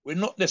 We're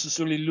not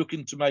necessarily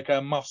looking to make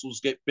our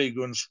muscles get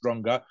bigger and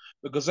stronger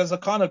because there's a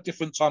kind of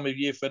different time of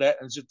year for that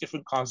and there's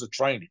different kinds of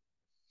training.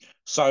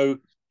 So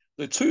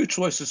the two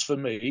choices for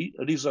me,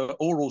 and these are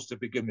orals to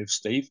begin with,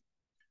 Steve,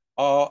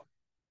 are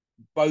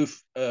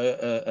both,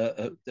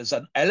 there's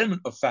an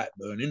element of fat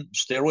burning.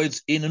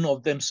 Steroids in and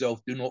of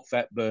themselves do not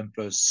fat burn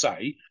per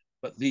se,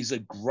 but these are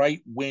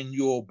great when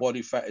your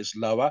body fat is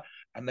lower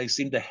and they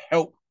seem to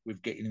help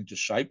with getting into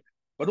shape.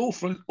 But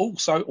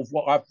also of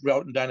what I've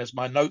written down as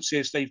my notes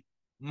here, Steve,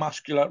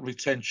 muscular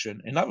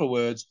retention. In other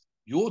words,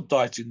 you're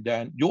dieting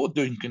down, you're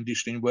doing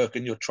conditioning work,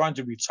 and you're trying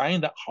to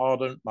retain that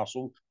hardened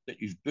muscle that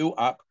you've built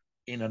up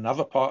in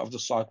another part of the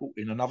cycle,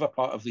 in another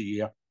part of the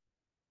year.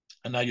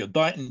 And now you're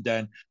dieting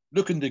down,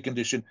 looking to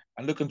condition,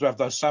 and looking to have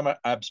those summer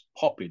abs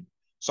popping.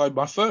 So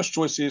my first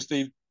choice here,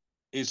 Steve,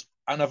 is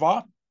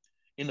Anavar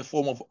in the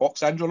form of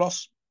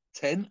oxandrolose,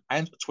 10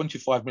 and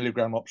 25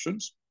 milligram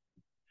options.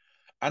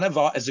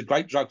 Anavar is a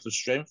great drug for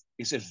strength.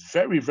 It's a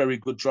very, very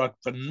good drug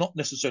for not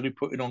necessarily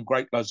putting on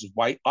great loads of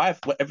weight.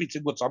 Every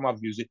single time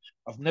I've used it,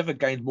 I've never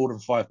gained more than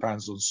 5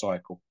 pounds on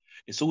cycle.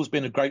 It's always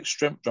been a great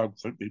strength drug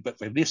for me, but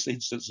for this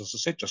instance, as I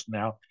said just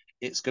now,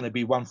 it's going to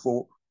be one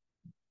for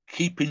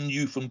keeping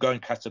you from going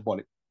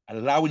catabolic,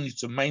 allowing you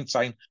to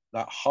maintain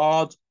that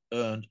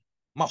hard-earned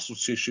muscle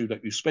tissue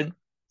that you spent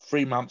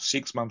 3 months,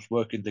 6 months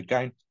working to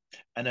gain,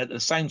 and at the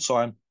same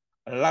time,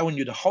 allowing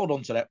you to hold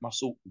on to that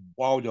muscle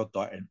while you're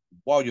dieting,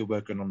 while you're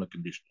working on the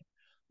conditioning.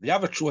 The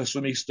other choice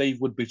for me,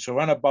 Steve, would be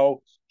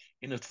Turinabol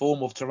in the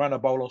form of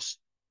Turanobolus,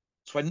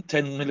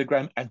 10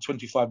 milligram and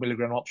 25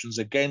 milligram options.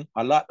 Again,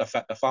 I like the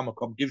fact that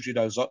Pharmacom gives you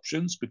those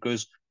options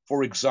because,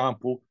 for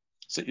example,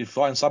 so you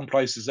find some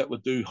places that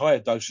would do higher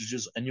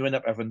dosages and you end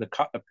up having to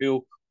cut the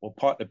pill or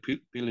part the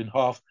pill in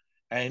half.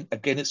 And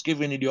again, it's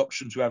giving you the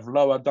option to have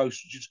lower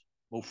dosages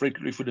more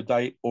frequently through the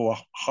day or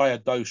higher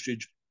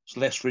dosage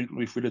less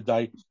frequently through the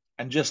day,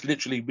 and just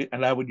literally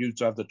allowing you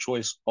to have the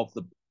choice of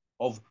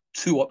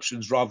 2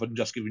 options rather than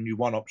just giving you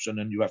one option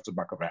and you have to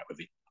muck about with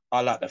it.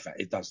 I like the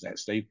fact it does that,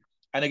 Steve.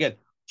 And again,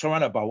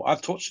 Turinabol,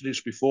 I've touched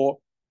this before,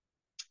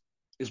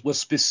 was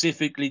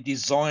specifically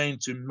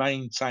designed to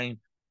maintain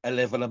a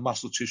level of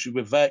muscle tissue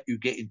without you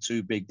getting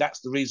too big.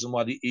 That's the reason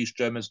why the East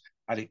Germans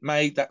had it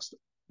made.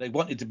 They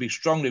wanted to be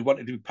strong, they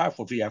wanted to be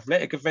powerful for the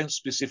athletic events,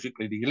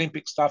 specifically the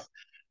Olympic stuff,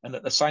 and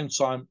at the same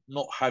time,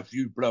 not have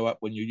you blow up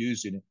when you're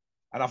using it.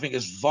 And I think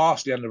it's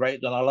vastly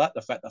underrated. And I like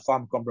the fact that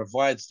Pharmacom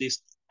provides this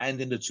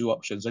and in the 2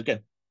 options. Again,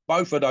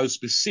 both of those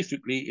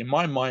specifically, in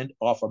my mind,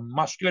 are for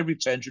muscular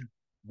retention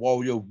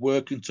while you're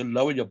working to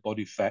lower your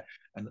body fat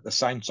and at the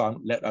same time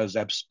let those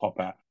abs pop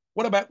out.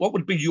 What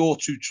would be your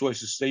 2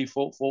 choices, Steve,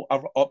 for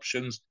other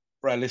options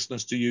for our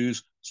listeners to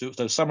use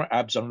to summer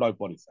abs and low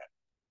body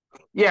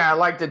fat? Yeah, I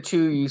like the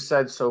 2 you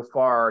said so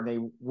far. They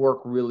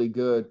work really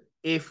good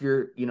if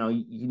you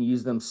can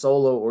use them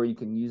solo or you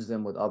can use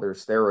them with other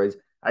steroids.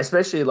 I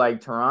especially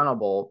like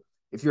Turinabol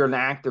if you're an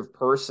active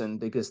person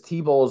because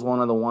T-bol is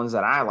one of the ones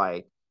that I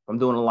like. If I'm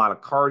doing a lot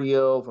of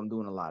cardio, if I'm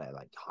doing a lot of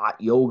like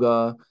hot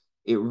yoga,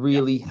 it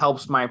really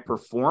helps my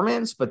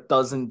performance, but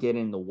doesn't get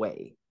in the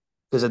way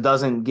because it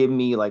doesn't give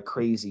me like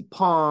crazy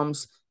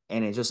pumps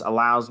and it just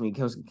allows me,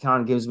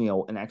 kind of gives me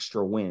an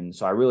extra win.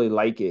 So I really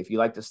like it. If you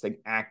like to stay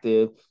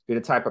active, you're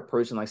the type of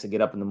person who likes to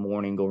get up in the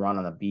morning, go run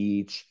on the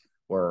beach,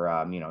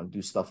 or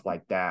do stuff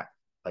like that,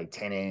 like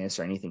tennis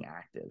or anything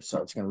active.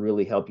 So it's going to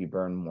really help you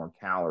burn more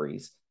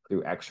calories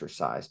through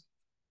exercise.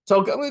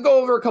 So we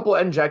go over a couple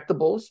of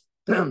injectables.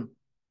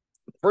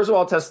 First of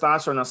all,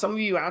 testosterone. Now, some of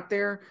you out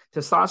there,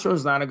 testosterone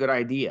is not a good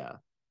idea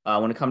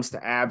when it comes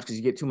to abs because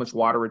you get too much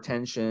water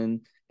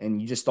retention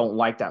and you just don't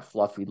like that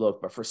fluffy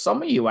look. But for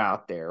some of you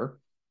out there,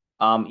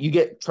 you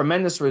get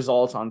tremendous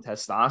results on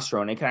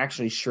testosterone. It can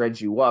actually shred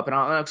you up. And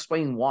I'll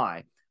explain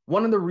why.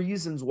 One of the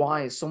reasons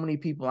why is so many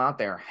people out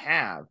there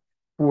have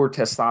poor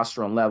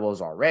testosterone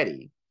levels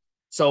already.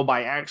 So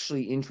by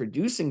actually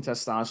introducing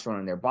testosterone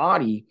in their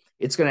body,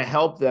 it's going to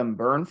help them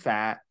burn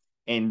fat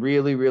and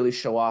really, really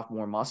show off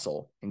more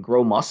muscle and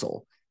grow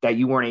muscle that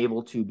you weren't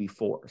able to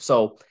before.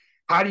 So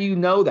how do you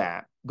know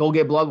that? Go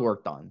get blood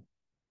work done.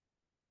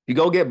 If you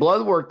go get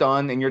blood work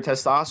done and your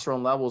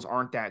testosterone levels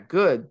aren't that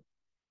good,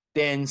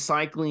 then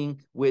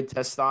cycling with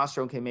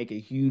testosterone can make a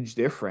huge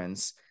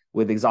difference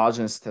with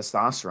exogenous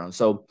testosterone.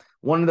 So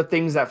one of the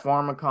things that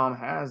Pharmacom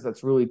has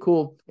that's really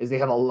cool is they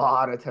have a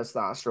lot of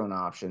testosterone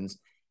options.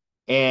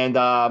 And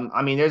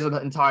there's an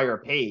entire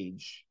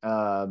page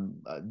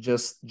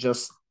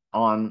just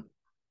on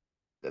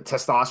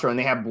testosterone.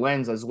 They have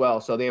blends as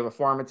well. So they have a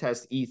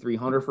Pharmatest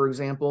E300, for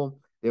example.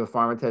 They have a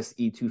Pharmatest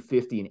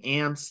E250 in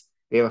amps.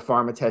 They have a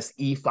Pharmatest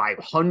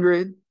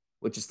E500,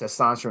 which is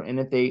testosterone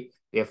enanthate.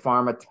 They have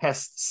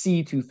Pharmatest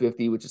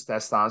C250, which is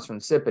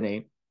testosterone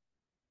cypionate.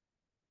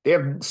 They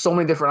have so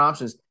many different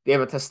options. They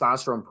have a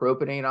testosterone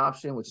propionate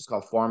option, which is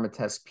called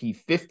Pharmatest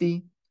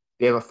P50.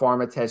 They have a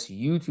Pharmatest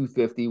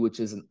U250, which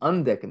is an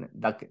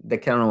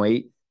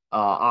undecanoate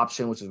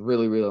option, which is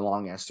really, really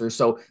long ester.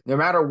 So no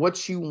matter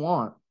what you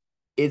want,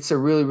 it's a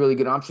really, really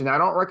good option. Now, I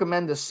don't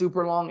recommend the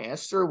super long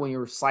ester when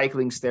you're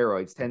cycling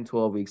steroids, 10,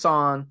 12 weeks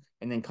on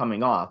and then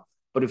coming off.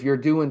 But if you're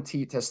doing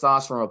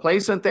testosterone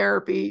replacement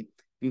therapy,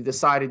 you've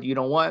decided, you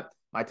know what,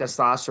 my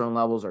testosterone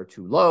levels are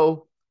too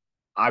low,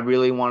 I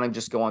really want to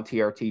just go on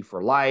TRT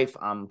for life,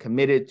 I'm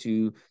committed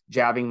to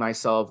jabbing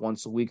myself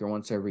once a week or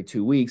once every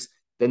 2 weeks,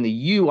 then the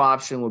U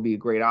option would be a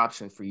great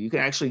option for you. You can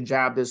actually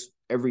jab this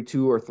every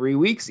 2 or 3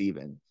 weeks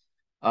even.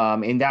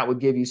 And that would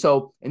give you,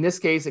 so in this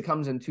case, it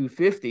comes in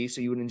 250.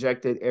 So you would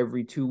inject it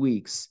every 2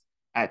 weeks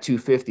at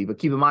 250. But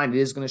keep in mind, it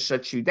is going to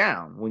shut you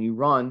down when you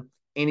run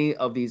any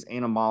of these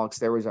anabolic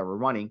steroids that we're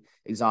running,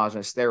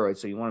 exogenous steroids.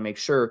 So you want to make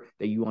sure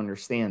that you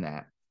understand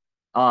that.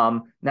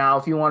 Now,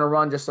 if you want to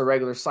run just a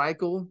regular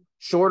cycle,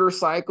 shorter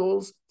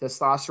cycles,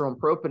 testosterone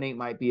propionate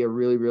might be a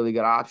really, really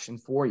good option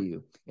for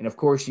you. And of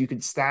course, you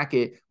could stack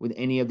it with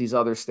any of these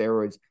other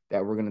steroids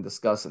that we're going to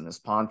discuss in this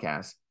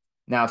podcast.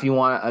 Now, if you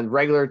want a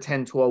regular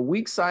 10,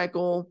 12-week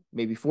cycle,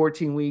 maybe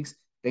 14 weeks,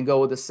 then go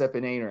with the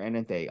cypionate or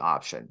enanthate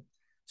option.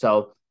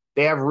 So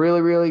they have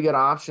really, really good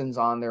options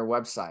on their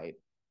website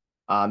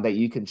that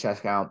you can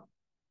check out.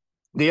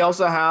 They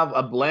also have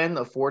a blend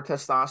of 4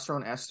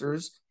 testosterone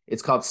esters.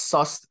 It's called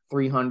SUST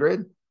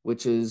 300,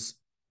 which is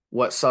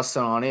what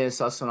Sustanon is.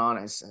 Sustanon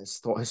has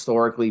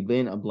historically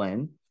been a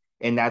blend,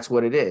 and that's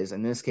what it is.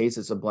 In this case,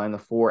 it's a blend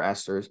of 4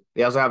 esters.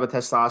 They also have a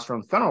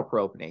testosterone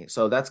phenylpropionate.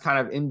 So that's kind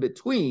of in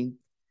between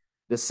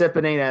the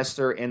cypionate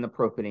ester and the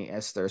propionate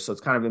ester. So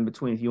it's kind of in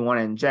between. If you want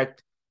to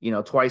inject,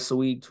 twice a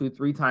week,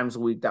 2-3 times a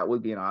week, that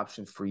would be an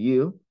option for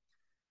you.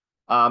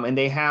 And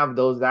they have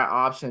that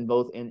option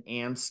both in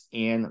amps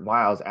and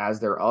vials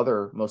as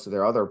most of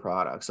their other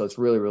products. So it's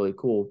really, really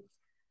cool.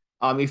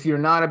 If you're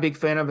not a big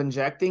fan of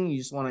injecting, you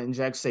just want to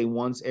inject, say,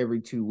 once every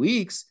 2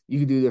 weeks, you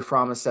can do the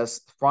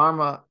Pharmacist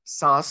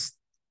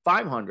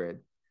 500.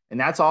 And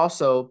that's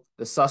also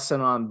the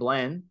Sustanon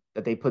blend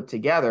that they put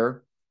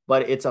together,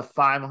 but it's a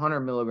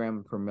 500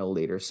 milligram per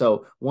milliliter.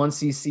 So 1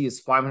 cc is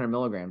 500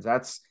 milligrams.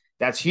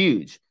 That's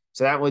huge.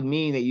 So that would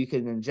mean that you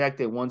can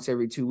inject it once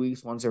every 2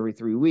 weeks, once every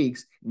 3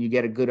 weeks, and you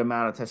get a good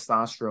amount of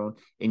testosterone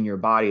in your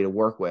body to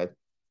work with.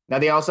 Now,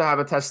 they also have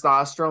a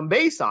testosterone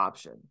base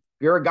option.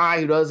 If you're a guy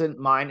who doesn't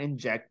mind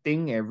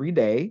injecting every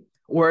day,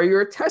 or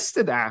you're a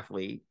tested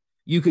athlete,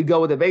 you could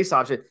go with a base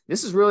option.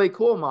 This is really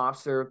cool,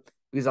 Mobster,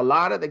 because a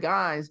lot of the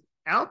guys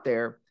out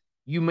there,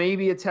 you may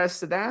be a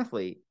tested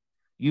athlete.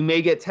 You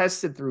may get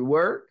tested through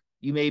work.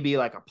 You may be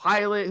like a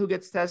pilot who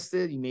gets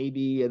tested. You may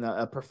be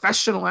a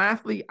professional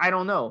athlete. I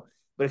don't know.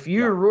 But if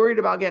you're worried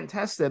about getting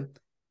tested,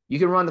 you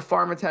can run the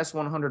Pharmatest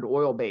 100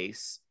 oil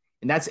base.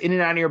 And that's in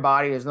and out of your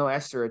body. There's no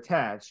ester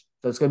attached.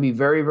 So it's going to be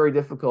very, very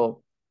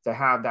difficult to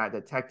have that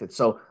detected.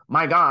 So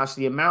my gosh,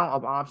 the amount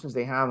of options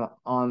they have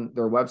on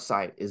their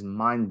website is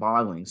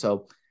mind-boggling.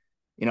 So,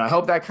 I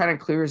hope that kind of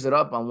clears it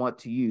up on what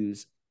to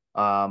use.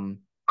 I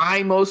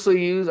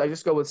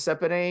just go with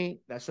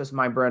cypionate. That's just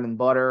my bread and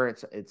butter.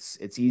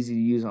 It's easy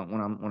to use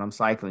when I'm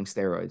cycling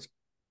steroids.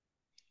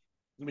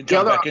 Let me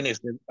jump back in this.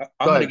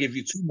 I'm going to give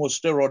you 2 more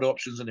steroid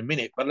options in a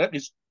minute, but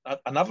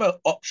another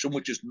option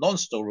which is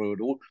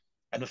non-steroidal,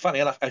 and funny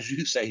enough, as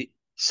you say,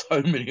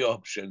 so many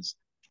options.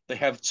 They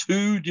have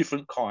 2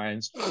 different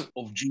kinds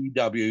of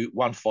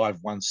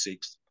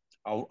GW1516.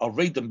 I'll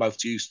read them both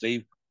to you,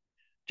 Steve.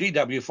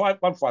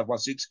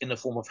 GW1516 in the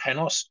form of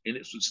Henos,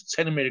 it's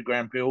a 10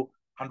 milligram pill,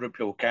 100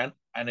 pill can,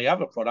 and the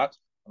other product,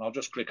 and I'll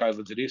just click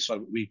over to this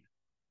so we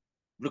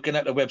looking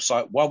at the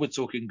website while we're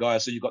talking,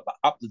 guys, so you've got the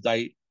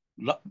up-to-date,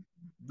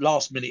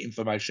 last-minute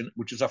information,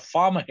 which is a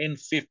Pharma Hen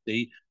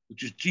 50,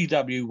 which is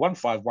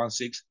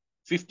GW1516,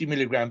 50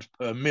 milligrams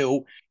per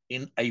mil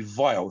in a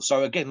vial.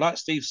 So again, like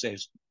Steve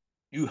says,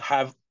 you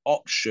have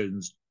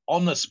options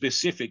on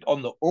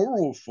the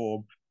oral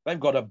form. They've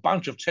got a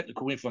bunch of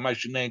technical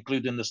information there,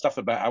 including the stuff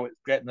about how it's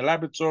created in the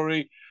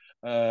laboratory,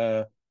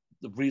 the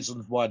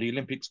reasons why the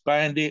Olympics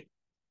banned it,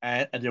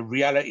 and the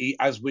reality,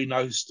 as we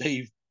know,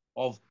 Steve,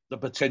 of the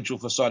potential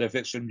for side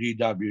effects from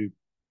GW.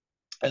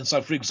 And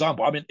so, for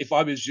example, I mean, if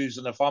I was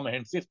using a Pharma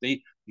Hen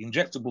 50, the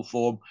injectable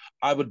form,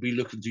 I would be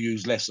looking to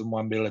use less than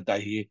 1 mil a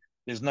day here.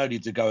 There's no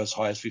need to go as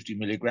high as 50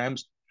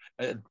 milligrams.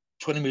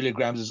 20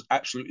 milligrams is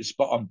absolutely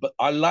spot on. But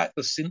I like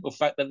the simple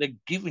fact that they're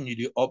giving you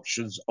the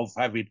options of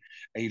having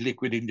a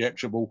liquid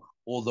injectable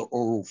or the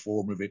oral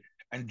form of it.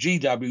 And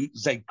GW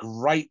is a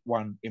great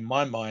one, in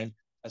my mind,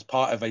 as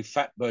part of a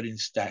fat burning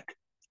stack,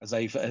 as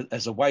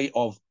a way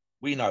of,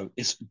 we know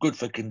it's good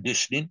for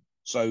conditioning.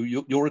 So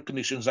your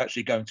condition is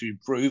actually going to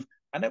improve.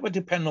 And that would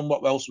depend on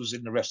what else was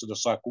in the rest of the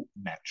cycle,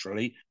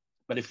 naturally.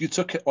 But if you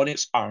took it on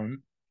its own,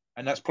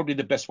 and that's probably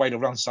the best way to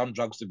run some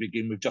drugs to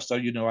begin with, just so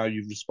you know how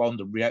you respond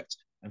and react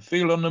and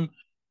feel on them,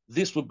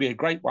 this would be a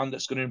great one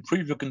that's going to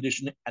improve your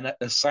conditioning, and at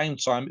the same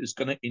time is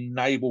going to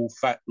enable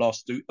fat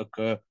loss to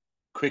occur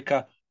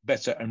quicker,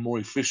 better, and more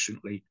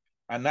efficiently.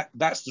 And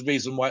that's the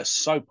reason why it's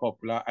so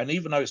popular. And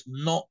even though it's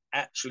not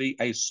actually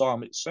a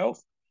SARM itself,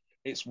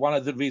 it's one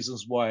of the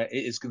reasons why it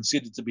is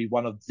considered to be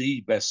one of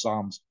the best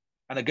SARMs.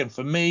 And again,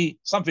 for me,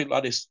 something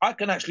like this, I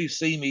can actually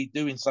see me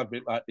doing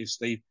something like this,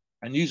 Steve,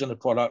 and using a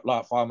product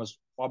like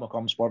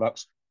Pharmacom's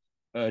products,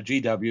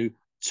 GW,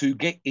 to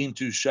get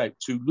into shape,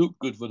 to look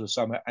good for the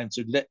summer, and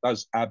to let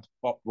those abs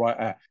pop right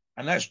out.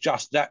 And that's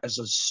just that as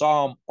a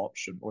SARM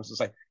option, or as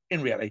I say,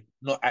 in reality,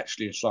 not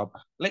actually a SARM.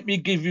 Let me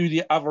give you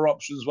the other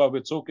options while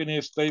we're talking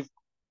here, Steve.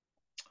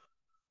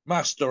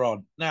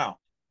 Masteron. Now,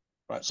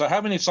 right, so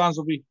how many times,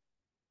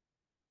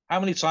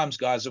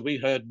 guys, have we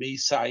heard me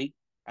say,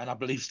 and I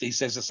believe Steve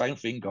says the same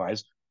thing,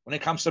 guys, when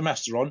it comes to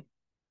Masteron,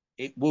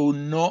 it will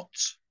not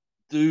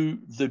do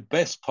the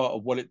best part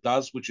of what it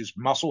does, which is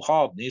muscle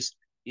hardness,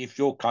 if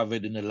you're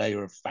covered in a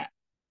layer of fat.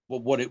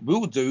 But what it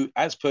will do,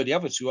 as per the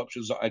other two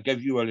options that I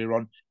gave you earlier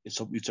on, is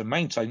help you to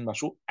maintain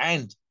muscle.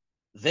 And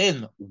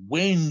then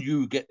when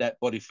you get that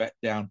body fat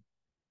down,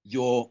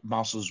 your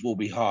muscles will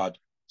be hard.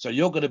 So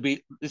you're going to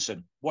be,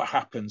 listen, what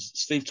happens,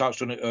 Steve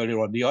touched on it earlier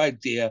on, the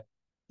idea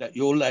that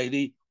your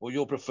lady or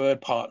your preferred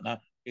partner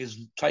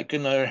is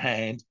taking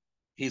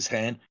his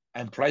hand,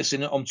 and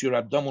placing it onto your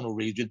abdominal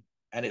region,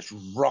 and it's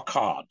rock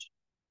hard.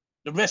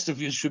 The rest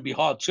of you should be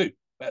hard too,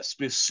 but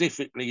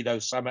specifically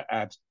those summer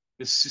abs,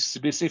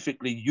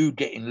 specifically you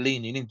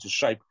leaning into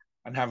shape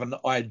and having the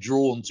eye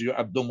drawn to your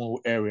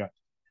abdominal area.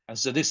 And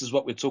so this is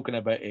what we're talking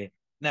about here.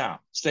 Now,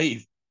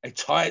 Steve, a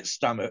tight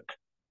stomach,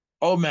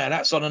 oh man,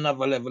 that's on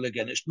another level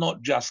again. It's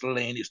not just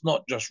lean, it's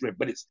not just ripped,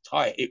 but it's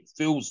tight. It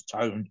feels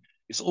toned.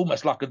 It's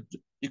almost like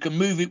you can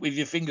move it with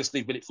your fingers,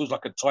 Steve, but it feels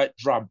like a tight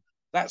drum.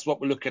 That's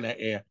what we're looking at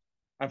here.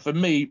 And for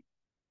me,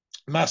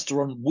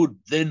 Masteron would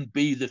then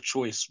be the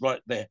choice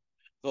right there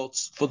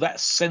for that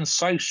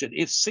sensation.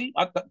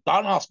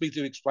 Don't ask me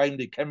to explain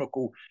the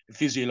chemical and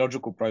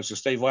physiological process,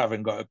 Steve. I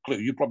haven't got a clue.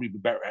 You'll probably be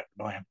better at it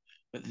than I am.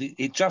 But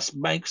it just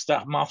makes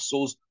the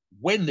muscles,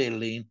 when they're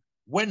lean,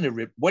 when they're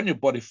ripped, when your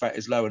body fat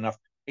is low enough,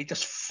 it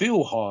just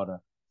feel harder.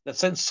 The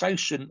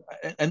sensation,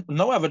 and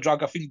no other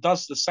drug, I think,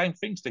 does the same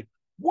thing, Steve.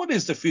 What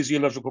is the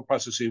physiological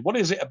process here? What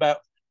is it about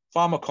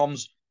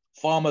Pharmacom's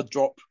Pharma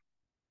Drop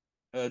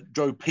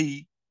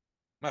P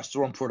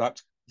Masteron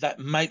product that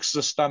makes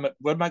those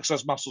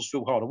muscles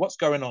feel harder? What's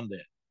going on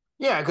there?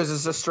 Yeah, because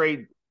it's a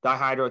straight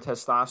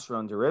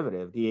dihydrotestosterone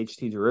derivative,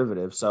 DHT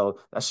derivative. So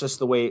that's just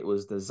the way it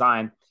was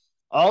designed.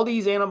 All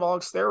these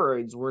anabolic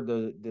steroids were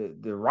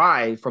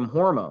derived from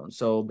hormones.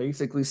 So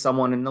basically,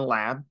 someone in the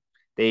lab,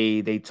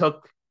 they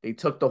took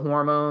the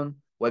hormone,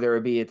 whether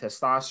it be a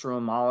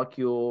testosterone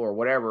molecule or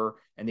whatever,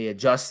 and they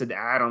adjusted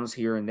atoms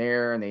here and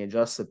there, and they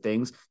adjusted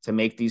things to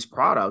make these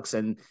products,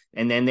 and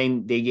then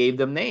they gave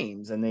them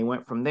names, and they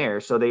went from there.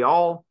 So they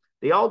all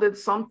did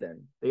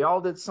something. They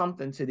all did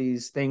something to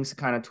these things to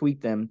kind of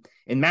tweak them.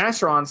 In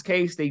Masteron's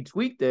case, they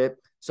tweaked it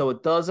so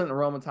it doesn't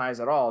aromatize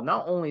at all.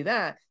 Not only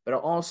that, but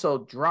it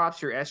also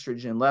drops your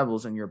estrogen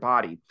levels in your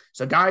body.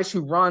 So guys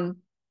who run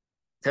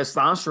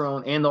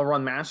testosterone and they'll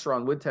run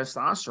Masteron with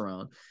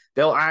testosterone,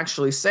 they'll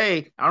actually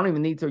say, I don't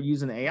even need to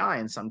use an AI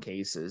in some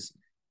cases,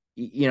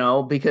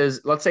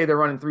 because let's say they're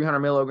running 300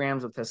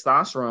 milligrams of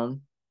testosterone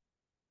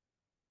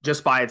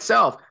just by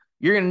itself.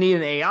 You're going to need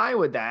an AI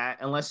with that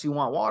unless you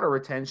want water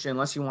retention,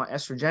 unless you want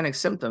estrogenic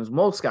symptoms.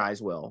 Most guys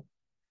will.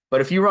 But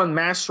if you run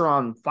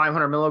Masteron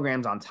 500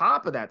 milligrams on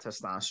top of that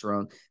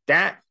testosterone,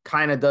 that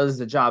kind of does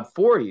the job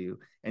for you.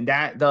 And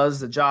that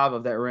does the job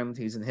of that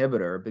aromatase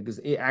inhibitor, because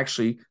it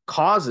actually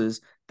causes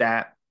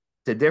that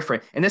to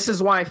different. And this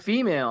is why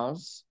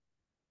females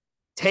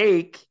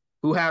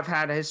who have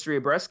had a history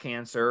of breast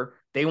cancer,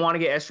 they want to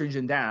get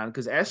estrogen down,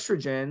 because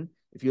estrogen,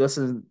 if you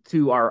listen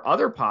to our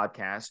other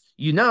podcasts,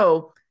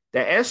 the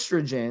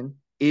estrogen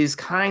is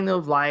kind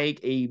of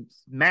like a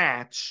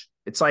match.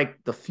 It's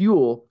like the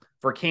fuel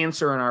for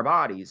cancer in our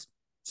bodies.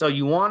 So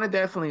you want to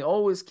definitely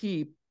always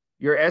keep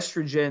your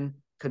estrogen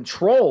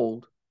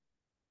controlled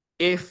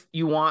if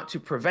you want to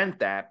prevent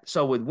that.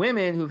 So with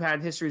women who've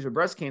had histories of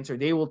breast cancer,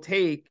 they will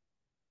take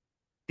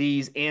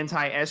these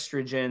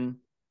anti-estrogen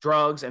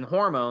drugs and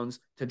hormones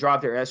to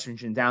drop their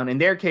estrogen down. In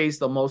their case,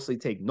 they'll mostly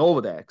take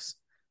Nolvadex.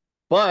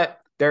 But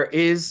there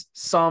is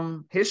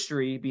some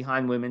history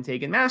behind women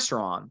taking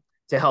Masteron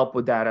to help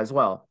with that as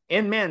well.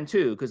 And men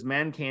too, because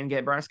men can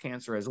get breast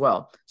cancer as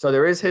well. So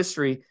there is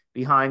history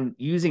behind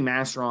using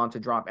Masteron to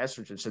drop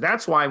estrogen. So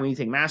that's why when you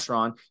take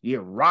Masteron, you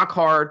get rock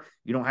hard.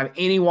 You don't have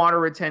any water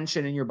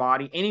retention in your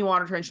body. Any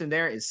water retention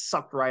there is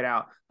sucked right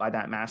out by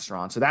that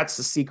Masteron. So that's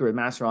the secret of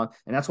Masteron.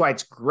 And that's why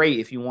it's great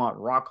if you want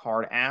rock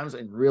hard abs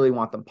and really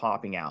want them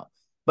popping out.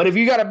 But if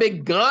you got a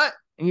big gut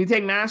and you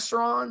take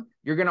Masteron,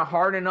 you're going to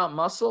harden up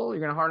muscle. You're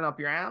going to harden up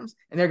your abs,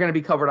 and they're going to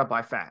be covered up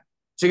by fat.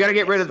 So you got to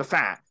get rid of the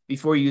fat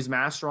before you use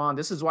Masteron.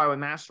 This is why with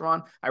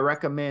Masteron, I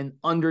recommend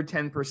under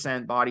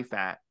 10% body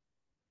fat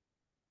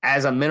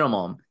as a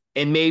minimum.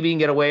 And maybe you can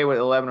get away with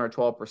 11 or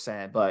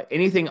 12%. But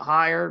anything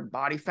higher,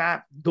 body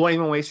fat, don't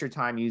even waste your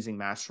time using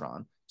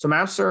Masteron. So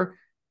Master,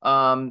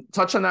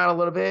 touch on that a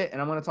little bit.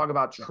 And I'm going to talk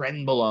about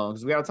Trenbolone,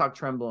 because we got to talk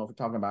Trenbolone if we're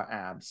talking about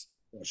abs.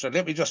 So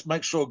let me just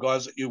make sure,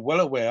 guys, that you're well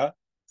aware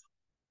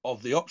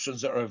of the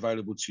options that are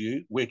available to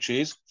you, which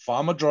is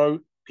Pharmadro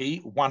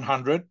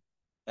P100,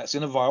 that's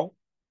in a vial,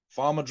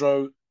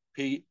 Pharmadro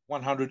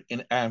P100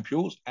 in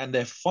ampules, and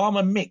their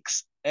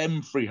Pharmamix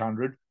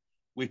M300,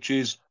 which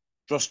is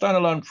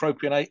drostanolone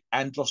propionate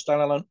and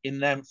drostanolone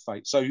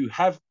enanthate. So you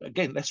have,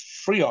 again,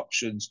 that's 3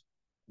 options,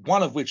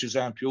 one of which is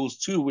ampules,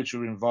 2 of which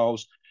are in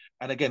vials.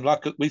 And again,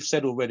 like we've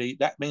said already,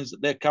 that means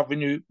that they're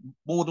covering you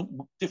more than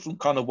different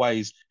kind of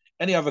ways.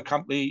 Any other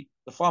company,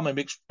 the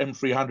Pharmamix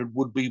M300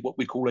 would be what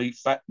we call a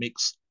fat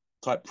mix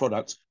type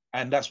product.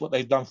 And that's what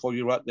they've done for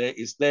you right there.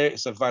 It's there,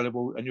 it's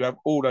available, and you have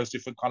all those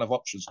different kind of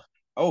options.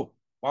 Oh,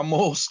 one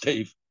more,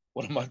 Steve.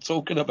 What am I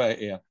talking about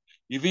here?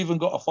 You've even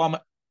got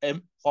a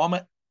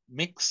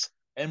Pharmamix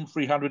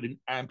M300 in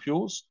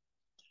ampules.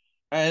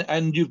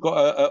 And you've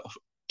got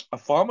a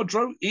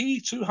Pharmadro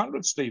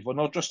E200, Steve, or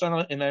not just in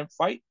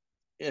enanthate,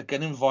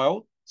 again in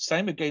vial,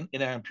 same again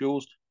in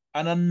ampules,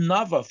 and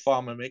another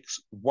Pharmamix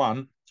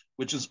one,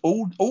 which is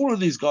all of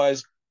these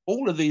guys,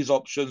 all of these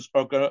options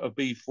are going to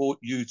be for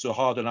you to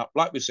harden up.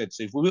 Like we said,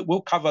 Steve,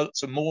 we'll cover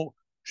some more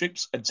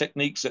tricks and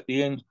techniques at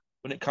the end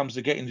when it comes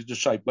to getting into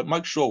shape. But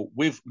make sure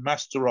with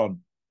Masteron,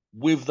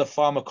 with the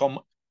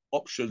Pharmacom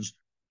options,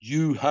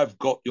 you have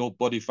got your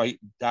body weight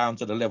down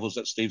to the levels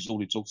that Steve's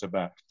already talked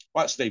about.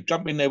 Right, Steve,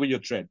 jump in there with your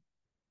trend.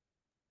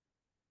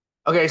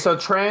 Okay, so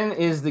Tren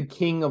is the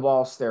king of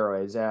all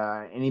steroids.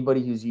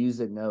 Anybody who's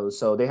used it knows.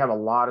 So they have a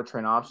lot of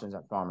Tren options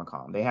at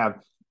Pharmacom. They have,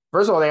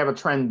 first of all, they have a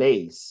Tren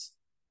base.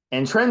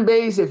 And Tren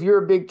base, if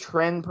you're a big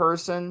Tren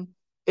person,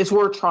 it's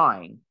worth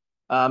trying.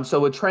 So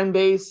with Tren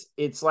base,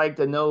 it's like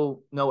the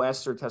no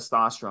ester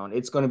testosterone.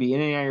 It's going to be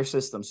in and out of your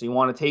system. So you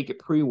want to take it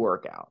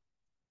pre-workout.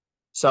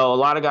 So a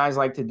lot of guys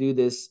like to do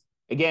this.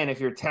 Again, if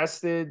you're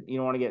tested, you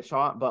don't want to get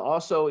shot. But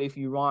also if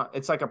you want,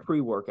 it's like a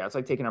pre-workout. It's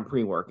like taking a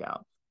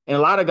pre-workout. And a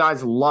lot of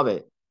guys love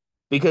it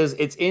because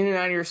it's in and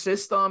out of your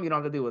system. You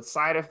don't have to deal with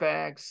side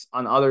effects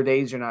on other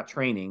days you're not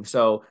training.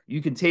 So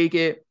you can take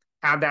it,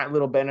 have that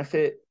little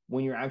benefit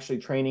when you're actually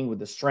training with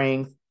the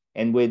strength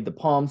and with the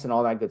pumps and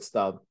all that good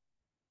stuff.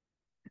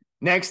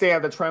 Next, they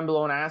have the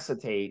Trenbolone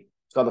acetate.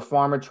 It's called the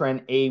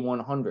Pharmatren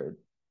A100.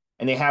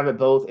 And they have it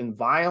both in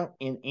vial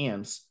and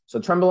amps. So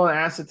Trenbolone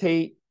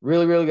acetate,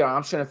 really, really good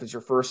option if it's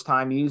your first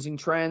time using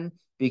Tren,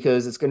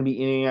 because it's going to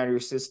be in and out of your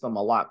system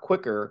a lot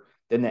quicker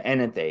than the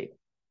enanthate,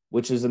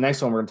 which is the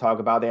next one we're going to talk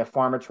about. They have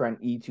Pharmatren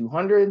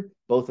E200,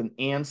 both in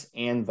amps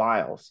and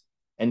vials.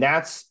 And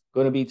that's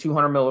going to be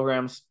 200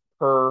 milligrams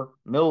per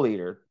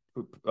milliliter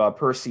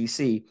per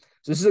cc.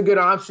 So this is a good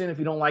option. If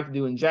you don't like to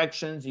do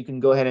injections, you can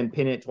go ahead and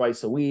pin it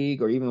twice a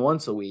week or even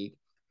once a week,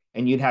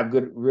 and you'd have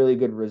really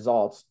good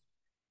results.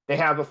 They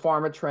have a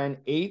Pharmatren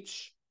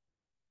H.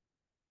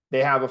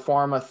 They have a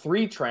Pharma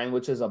 3 Tren,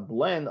 which is a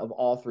blend of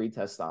all 3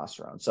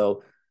 testosterone.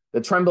 So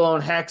the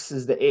Trenbolone Hex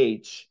is the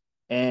H.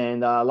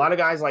 And a lot of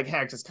guys like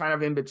Hex. It's kind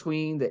of in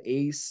between the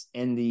ACE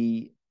and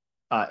the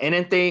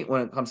enanthate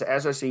when it comes to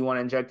ester. So you want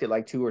to inject it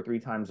like 2 or 3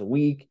 times a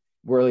week.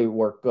 Really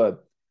work good.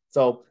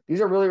 So these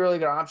are really, really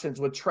good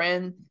options. With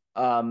Tren,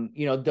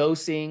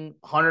 dosing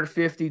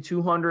 150,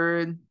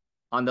 200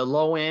 on the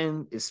low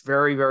end is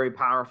very, very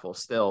powerful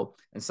still.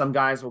 And some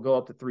guys will go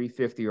up to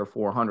 350 or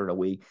 400 a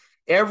week.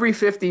 Every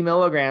 50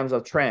 milligrams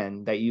of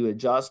Tren that you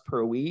adjust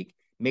per week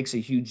makes a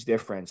huge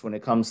difference when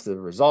it comes to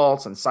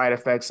results and side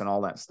effects and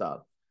all that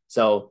stuff.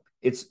 So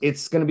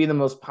it's going to be the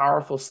most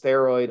powerful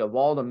steroid of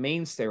all the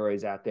main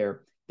steroids out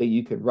there that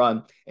you could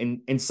run.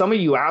 And some of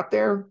you out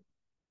there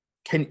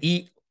can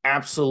eat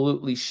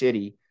absolutely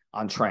shitty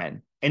on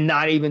Tren and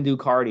not even do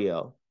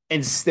cardio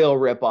and still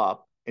rip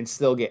up and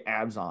still get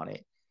abs on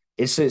it.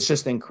 It's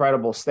just an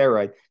incredible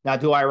steroid. Now,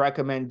 do I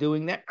recommend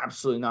doing that?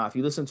 Absolutely not. If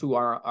you listen to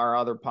our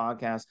other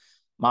podcast,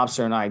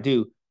 Mobster and I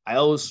do, I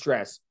always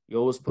stress, you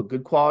always put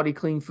good quality,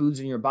 clean foods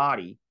in your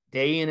body,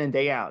 day in and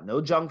day out.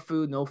 No junk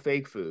food, no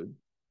fake food.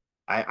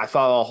 I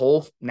follow a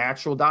whole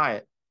natural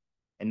diet.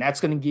 And that's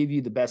going to give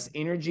you the best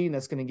energy, and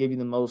that's going to give you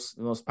the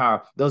most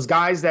power. Those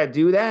guys that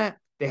do that,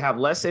 they have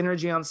less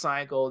energy on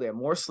cycle. They have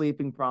more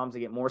sleeping problems. They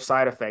get more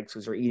side effects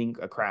because they're eating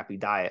a crappy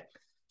diet.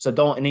 So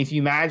don't, and if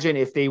you imagine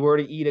if they were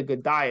to eat a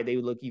good diet, they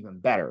would look even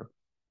better.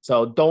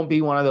 So don't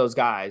be one of those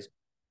guys.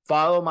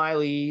 Follow my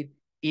lead,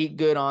 eat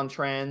good on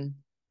trend,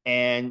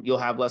 and you'll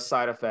have less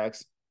side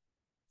effects.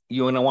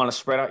 You're going to want to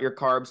spread out your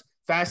carbs.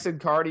 Fasted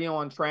cardio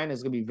on trend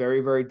is going to be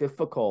very, very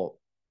difficult.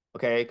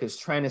 Okay, because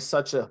trend is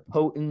such a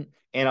potent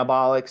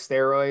anabolic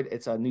steroid.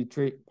 It's a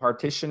nutrient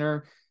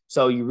partitioner.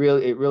 So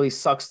it really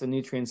sucks the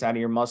nutrients out of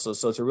your muscles.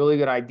 So it's a really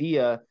good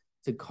idea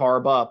to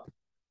carb up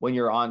when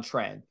you're on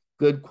trend.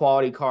 Good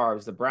quality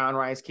carbs. The brown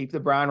rice, keep the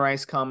brown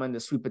rice coming.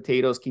 The sweet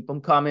potatoes, keep them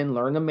coming.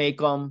 Learn to make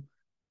them.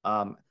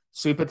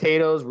 Sweet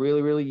potatoes,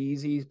 really, really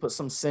easy. Put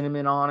some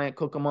cinnamon on it.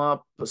 Cook them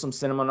up. Put some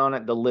cinnamon on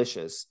it.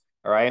 Delicious.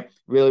 All right.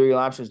 Really, really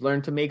options.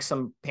 Learn to make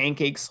some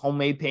pancakes,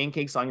 homemade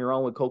pancakes on your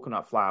own with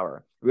coconut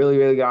flour. Really,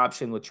 really good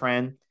option with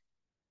trend.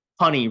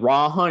 Honey,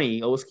 raw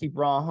honey. Always keep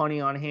raw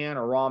honey on hand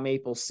or raw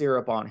maple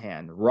syrup on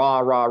hand.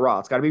 Raw.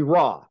 It's got to be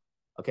raw.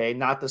 Okay.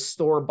 Not the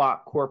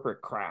store-bought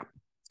corporate crap.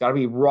 It's got to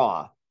be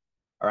raw.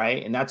 All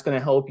right. And that's going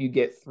to help you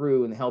get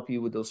through and help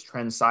you with those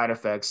trend side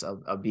effects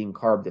of being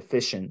carb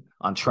deficient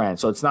on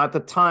trend. So it's not the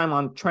time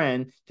on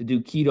trend to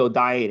do keto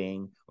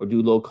dieting or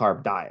do low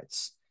carb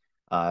diets.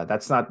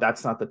 That's not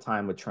the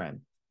time with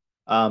trend.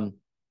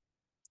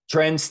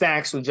 Trend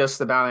stacks with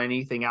just about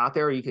anything out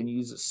there. You can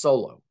use it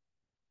solo.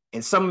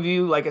 And some of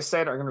you, like I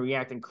said, are going to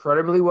react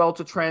incredibly well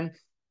to trend.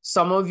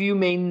 Some of you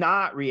may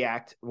not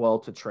react well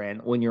to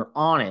trend when you're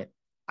on it.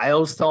 I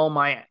always tell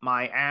my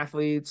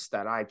athletes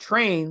that I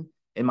train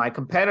and my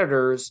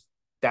competitors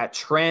that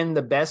trend,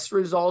 the best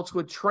results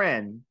with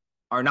trend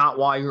are not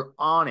while you're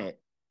on it.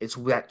 It's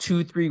that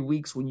 2-3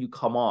 weeks when you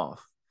come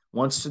off.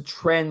 Once the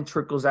trend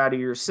trickles out of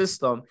your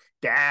system,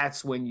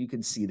 that's when you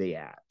can see the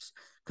abs.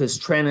 Because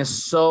trend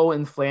is so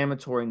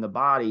inflammatory in the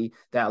body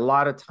that a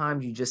lot of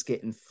times you just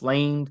get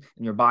inflamed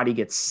and your body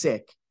gets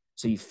sick.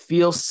 So you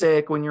feel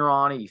sick when you're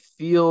on it. You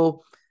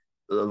feel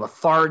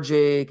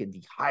lethargic and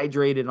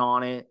dehydrated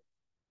on it.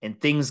 And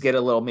things get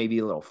maybe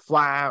a little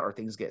flat, or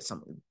things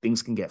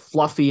can get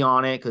fluffy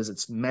on it because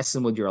it's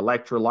messing with your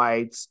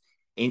electrolytes.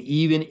 And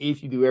even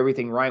if you do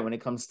everything right when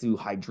it comes to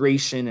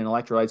hydration and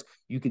electrolytes,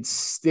 you could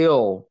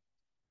still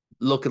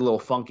look a little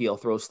funky. I'll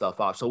throw stuff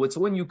off. So it's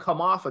when you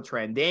come off a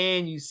trend,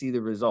 then you see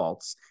the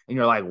results and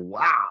you're like,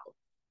 wow,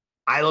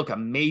 I look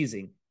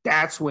amazing.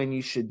 That's when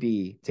you should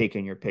be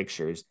taking your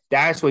pictures.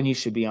 That's when you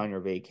should be on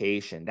your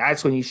vacation.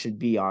 That's when you should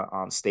be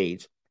on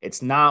stage.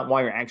 It's not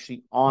while you're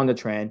actually on the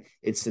trend.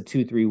 It's the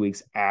 2-3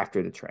 weeks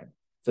after the trend.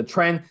 So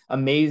trend,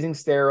 amazing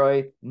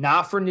steroid,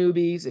 not for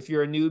newbies. If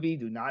you're a newbie,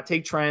 do not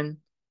take trend.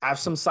 Have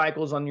some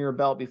cycles under your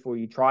belt before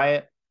you try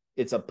it.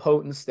 It's a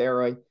potent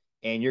steroid,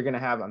 and you're going to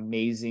have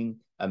amazing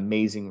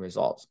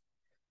results.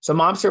 So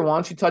Mobster, why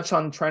don't you touch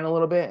on trend a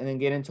little bit and then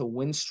get into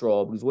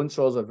Winstrol, because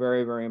Winstrol is a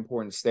very, very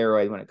important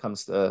steroid when it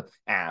comes to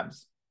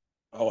abs.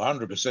 Oh,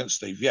 100%,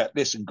 Steve. Yeah,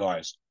 listen,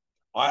 guys.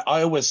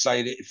 I always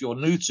say that if you're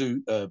new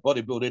to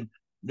bodybuilding,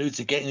 new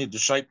to getting into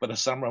shape for the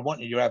summer and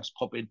wanting your abs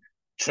popping,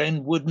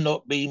 trend would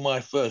not be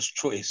my first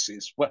choice.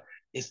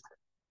 It's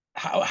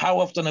how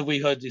often have we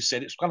heard this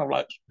said? It's kind of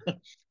like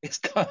it's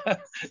kind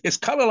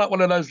of like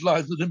one of those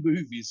lines in the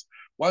movies.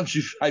 Once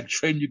you've had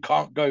trend, you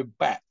can't go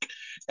back.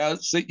 So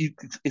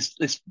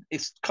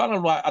it's kind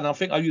of like, and I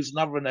think I used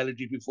another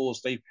analogy before,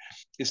 Steve.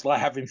 It's like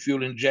having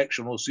fuel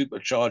injection or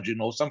supercharging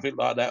or something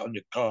like that on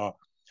your car,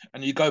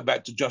 and you go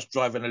back to just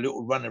driving a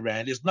little run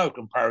around. There's no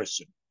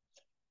comparison.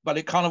 But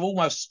it kind of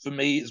almost, for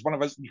me, is one of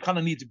those, you kind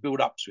of need to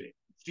build up to it.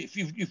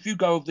 If you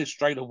go with this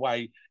straight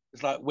away,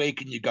 it's like, where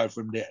can you go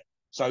from there?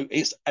 So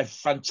it's a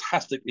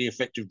fantastically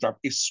effective drug,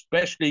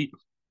 especially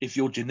if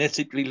you're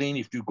genetically lean,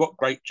 if you've got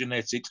great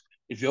genetics,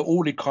 if you're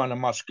already kind of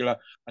muscular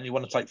and you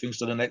want to take things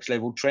to the next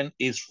level, trend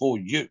is for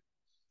you.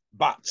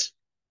 But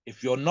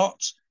if you're not,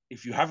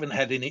 if you haven't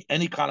had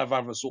any kind of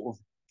other sort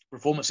of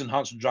performance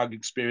enhancing drug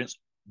experience,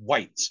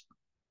 wait.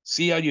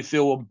 See how you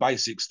feel on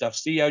basic stuff.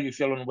 See how you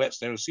feel on wet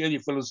steroids. See how you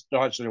feel on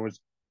high steroids.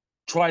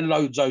 Try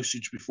low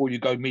dosage before you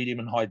go medium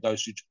and high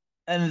dosage,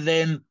 and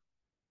then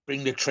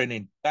bring the trend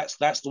in. That's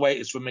the way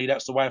it is for me.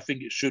 That's the way I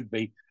think it should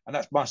be, and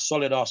that's my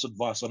solid ass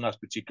advice on that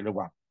particular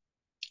one.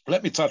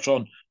 Let me touch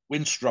on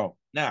Winstrol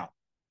now.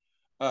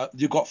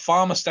 You've got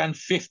Pharmastan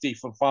 50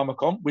 from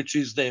Pharmacom, which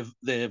is their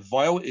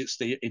vial. It's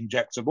the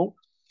injectable,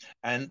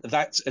 and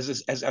that,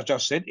 as I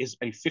just said, is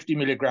a 50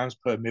 milligrams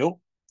per mil.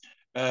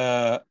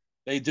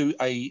 They do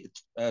a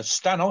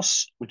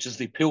Stanos, which is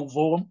the pill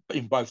form,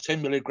 in both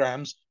 10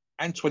 milligrams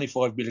and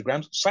 25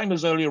 milligrams. Same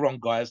as earlier on,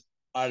 guys.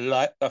 I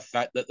like the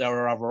fact that there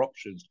are other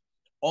options.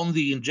 On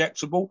the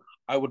injectable,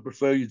 I would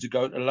prefer you to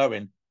go to low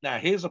end. Now,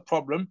 here's a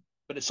problem,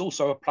 but it's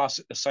also a plus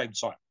at the same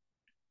time.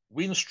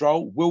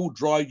 Winstrol will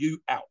dry you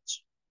out.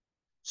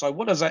 So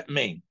what does that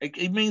mean?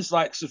 It means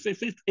like, so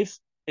if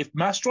if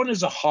Mastron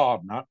is a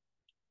hardener,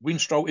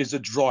 Winstrol is a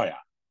dryer.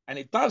 And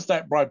it does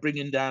that by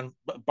bringing down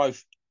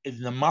both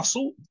in the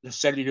muscle, the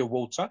cellular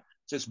water.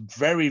 So it's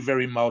very,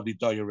 very mildly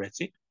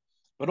diuretic,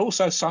 but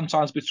also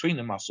sometimes between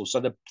the muscles. So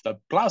the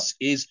plus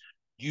is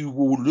you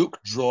will look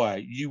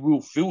dry, you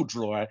will feel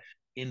dry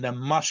in the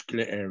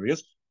muscular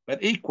areas,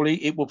 but equally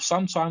it will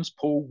sometimes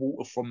pull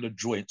water from the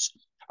joints.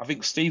 I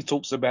think Steve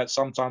talks about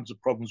sometimes the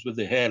problems with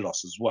the hair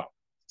loss as well.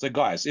 So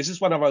guys, this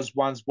is one of those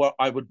ones where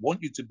I would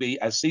want you to be,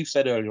 as Steve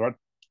said earlier on,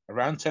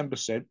 around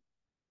 10%,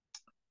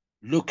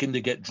 looking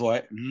to get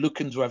dry,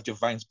 looking to have your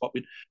veins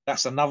popping.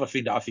 That's another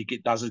thing that I think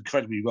it does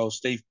incredibly well,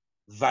 Steve.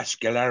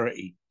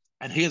 Vascularity.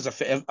 And here's a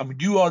thing. I mean,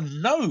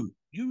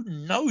 you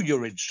know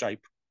you're in shape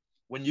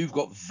when you've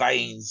got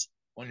veins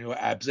on your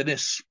abs, and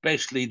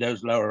especially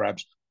those lower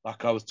abs,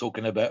 like I was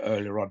talking about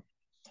earlier on.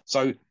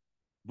 So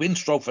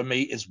Winstrol for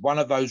me is one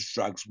of those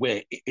drugs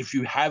where if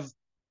you have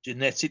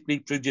genetically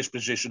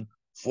predisposition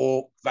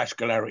for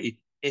vascularity,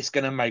 it's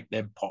going to make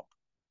them pop.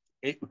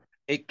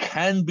 It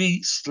can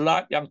be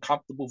slightly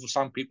uncomfortable for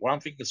some people. I'm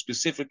thinking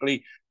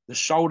specifically the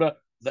shoulder,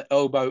 the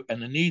elbow,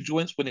 and the knee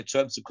joints when it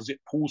turns, because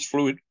it pulls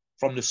fluid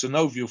from the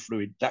synovial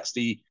fluid. That's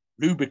the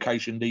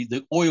lubrication,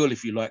 the oil,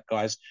 if you like,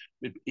 guys,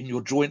 in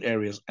your joint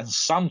areas. And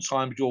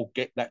sometimes you'll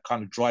get that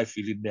kind of dry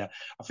feeling there.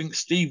 I think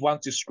Steve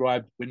once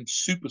described when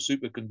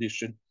super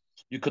condition,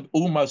 you could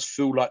almost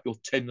feel like your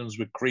tendons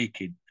were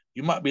creaking.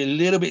 You might be a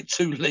little bit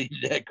too lean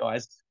there,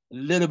 guys, a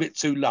little bit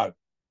too low.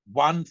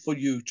 One for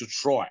you to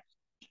try.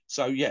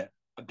 So, yeah,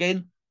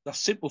 again, the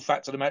simple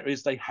fact of the matter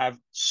is they have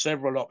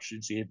several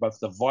options here, both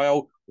the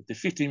vial with the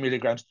 15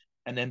 milligrams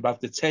and then both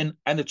the 10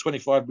 and the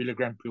 25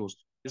 milligram pills.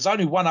 There's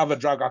only one other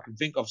drug I can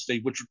think of,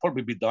 Steve, which would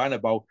probably be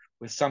Dianabol,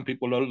 where some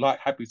people are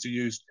happy to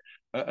use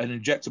an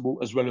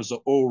injectable as well as an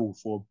oral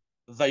form.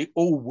 They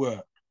all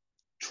work.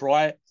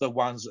 Try the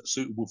ones that are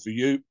suitable for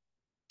you.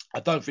 I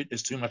don't think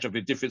there's too much of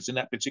a difference in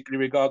that particular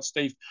regard,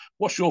 Steve.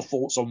 What's your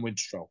thoughts on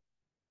Winstrol?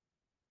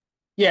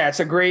 Yeah, it's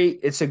a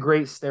great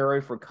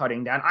steroid for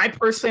cutting down. I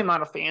personally am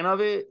not a fan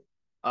of it.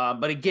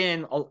 But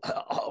again,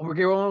 we're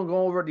going to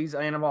go over these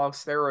anabolic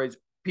steroids.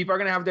 People are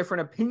going to have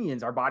different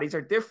opinions. Our bodies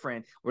are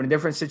different. We're in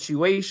different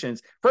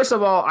situations. First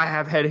of all, I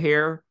have head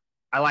hair.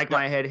 I like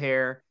my head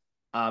hair.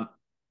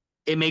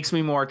 It makes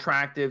me more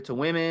attractive to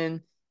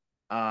women.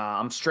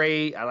 I'm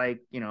straight. I like,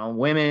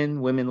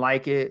 women. Women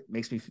like it.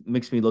 Makes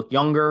me look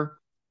younger.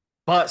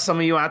 But some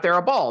of you out there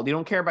are bald. You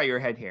don't care about your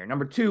head hair.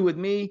 Number two, with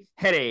me,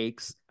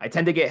 headaches. I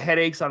tend to get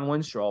headaches on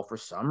Winstrol for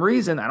some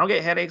reason. I don't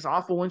get headaches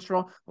off of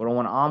Winstrol, but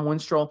when I'm on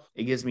Winstrol,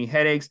 it gives me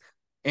headaches.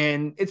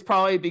 And it's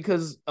probably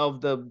because of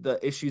the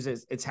issues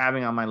it's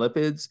having on my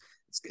lipids,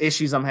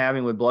 issues I'm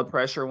having with blood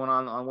pressure when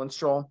on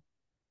Winstrol.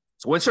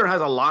 So Winstrol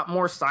has a lot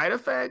more side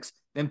effects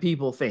than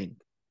people think.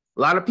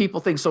 A lot of people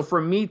think. So for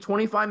me,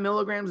 25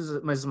 milligrams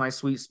is my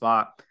sweet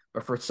spot.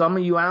 But for some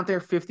of you out there,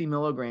 50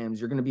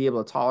 milligrams, you're going to be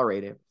able to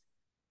tolerate it.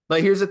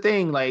 But here's the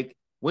thing, like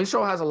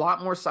Winstrol has a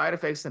lot more side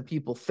effects than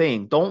people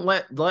think. Don't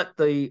let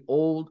the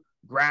old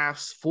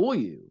graphs fool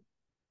you,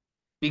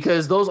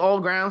 because those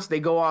old graphs,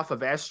 they go off of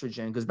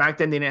estrogen, because back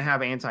then they didn't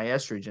have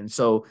anti-estrogen.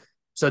 So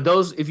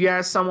those, if you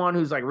ask someone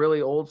who's like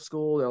really old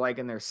school, they're like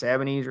in their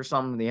 70s or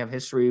something, they have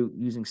history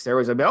using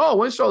steroids, they'll be, oh,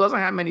 Winstrol doesn't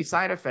have many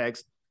side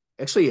effects.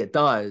 Actually, it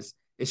does.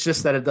 It's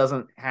just that it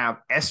doesn't have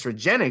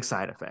estrogenic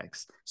side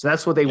effects. So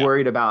that's what they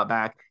worried about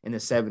back in the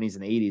 70s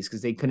and 80s,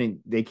 because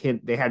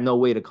they had no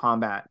way to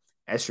combat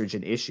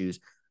estrogen issues.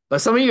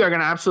 But some of you are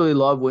going to absolutely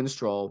love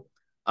Winstrol.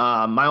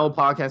 My old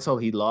podcast, so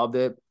he loved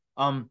it.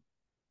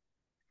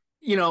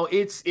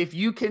 It's, if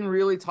you can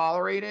really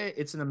tolerate it,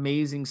 it's an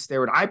amazing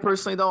steroid. I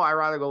personally, though, I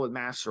rather go with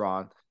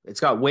Masteron. It's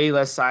got way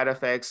less side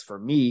effects for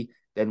me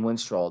than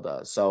Winstrol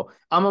does. So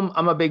I'm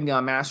a big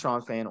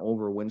Masteron fan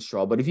over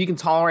Winstrol. But if you can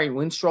tolerate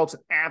Winstrol, it's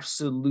an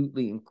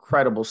absolutely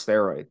incredible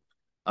steroid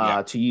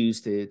to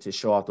use to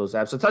show off those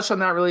abs. So touch on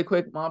that really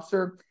quick,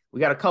 Mobster. We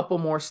got a couple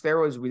more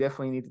steroids we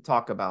definitely need to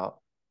talk about.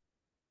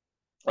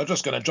 I'm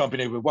just going to jump in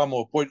here with one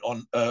more point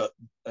on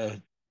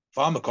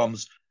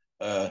Pharmacom's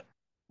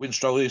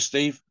Winstrol here,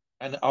 Steve.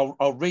 And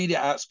I'll read it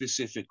out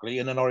specifically,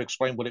 and then I'll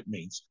explain what it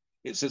means.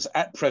 It says,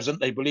 at present,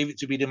 they believe it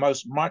to be the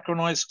most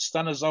micronized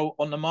stanozol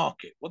on the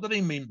market. What do they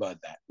mean by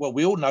that? Well,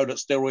 we all know that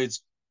steroids,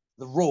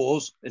 the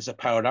raws, is a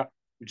powder,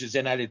 which is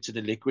then added to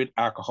the liquid,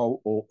 alcohol,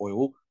 or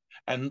oil.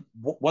 And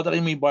what do they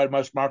mean by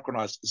most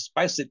micronized? It's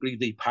basically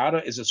the powder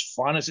is as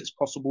fine as it's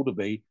possible to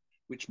be,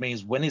 which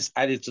means when it's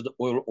added to the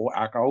oil or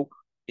alcohol,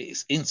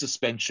 it's in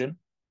suspension,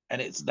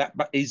 and it's that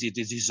easier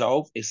to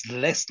dissolve. It's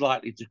less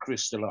likely to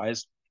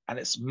crystallize, and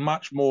it's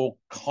much more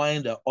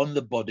kinder on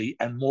the body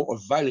and more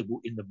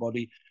available in the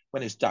body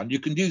when it's done. You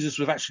can use this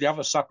with actually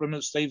other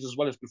supplements, Steve, as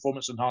well as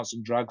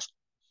performance-enhancing drugs.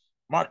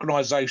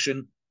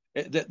 Micronization,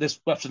 there's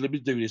let me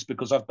do this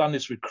because I've done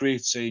this with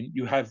creatine.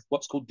 You have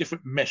what's called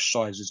different mesh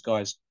sizes,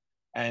 guys.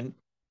 And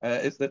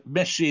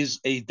mesh is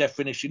a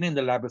definition in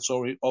the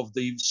laboratory of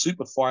the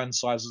superfine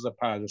sizes of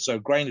powder. So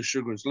grain of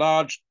sugar is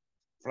large,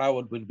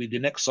 flour would be the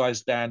next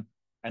size down,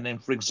 and then,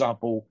 for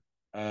example,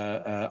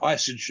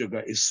 icing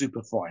sugar is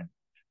superfine.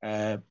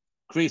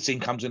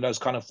 creatine comes in those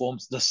kind of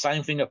forms. The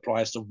same thing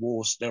applies to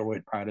raw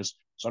steroid powders.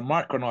 So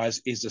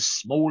micronized is the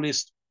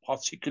smallest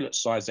particulate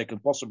size they can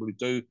possibly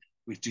do,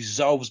 which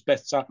dissolves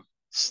better,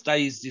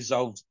 stays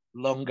dissolved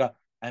longer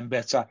and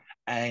better,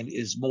 and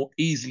is more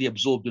easily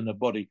absorbed in the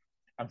body.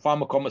 And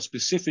Pharmacom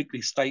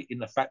specifically state in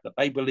the fact that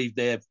they believe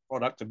their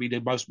product to be the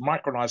most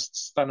micronized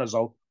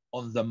stanozol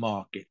on the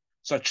market.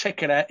 So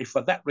check it out if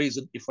for that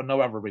reason, if for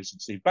no other reason.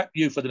 Steve, back to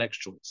you for the next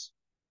choice.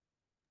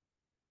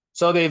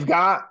 So they've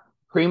got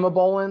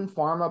Primobolan,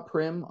 Pharma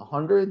Prim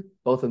 100,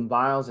 both in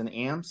vials and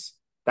amps.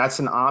 That's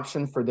an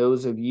option for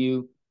those of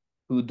you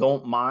who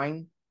don't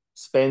mind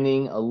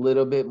spending a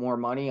little bit more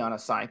money on a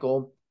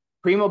cycle.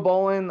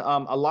 Primobolan,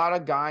 a lot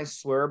of guys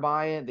swear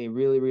by it. They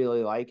really,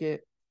 really like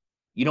it.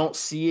 You don't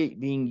see it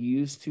being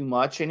used too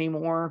much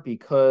anymore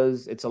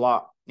because it's a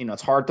lot,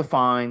 it's hard to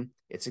find.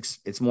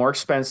 It's more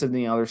expensive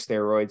than the other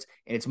steroids,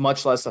 and it's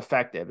much less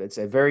effective. It's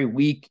a very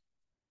weak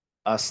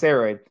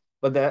steroid,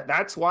 but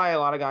that's why a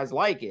lot of guys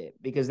like it,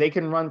 because they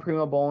can run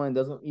Primobolan. It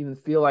doesn't even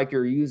feel like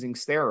you're using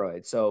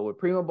steroids. So with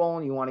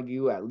Primobolan, you want to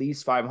do at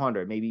least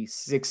 500, maybe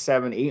 600,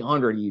 700,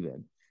 800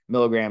 even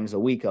milligrams a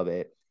week of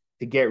it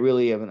to get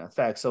really of an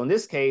effect. So in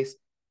this case,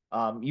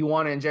 you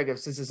want to inject,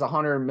 since it's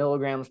 100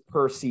 milligrams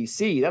per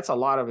cc, that's a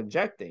lot of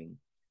injecting.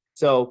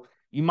 So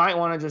you might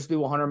want to just do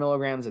 100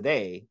 milligrams a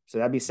day. So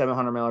that'd be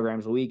 700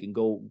 milligrams a week and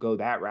go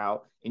that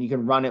route. And you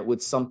can run it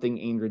with something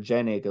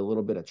androgenic, a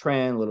little bit of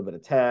Tren, a little bit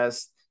of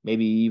Test,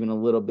 maybe even a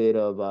little bit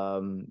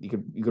of, you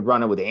could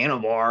run it with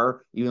Anavar,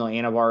 even though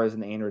Anavar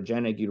isn't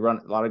androgenic.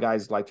 A lot of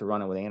guys like to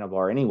run it with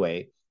Anavar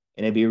anyway.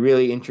 And it'd be a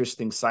really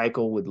interesting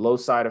cycle with low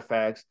side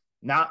effects,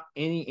 not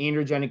any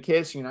androgenic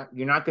kits. You're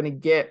not going to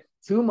get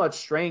too much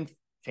strength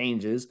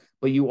changes,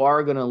 but you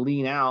are going to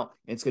lean out,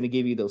 and it's going to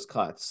give you those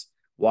cuts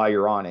while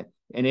you're on it.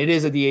 And it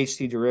is a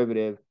DHT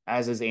derivative,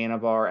 as is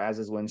Anavar, as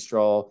is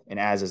Winstrol, and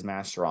as is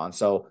Masteron.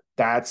 So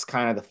that's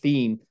kind of the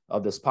theme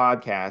of this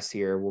podcast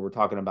here, where we're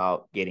talking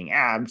about getting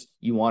abs.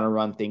 You want to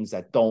run things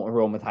that don't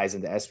aromatize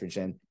into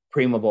estrogen.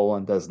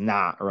 Primobolan does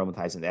not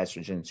aromatize into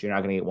estrogen, so you're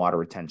not going to get water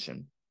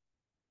retention.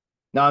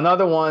 Now,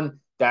 another one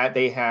that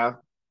they have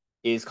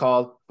is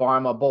called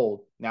Pharma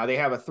Bold. Now, they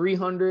have a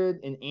 300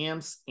 in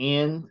amps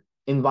and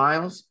in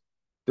vials,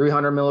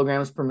 300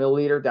 milligrams per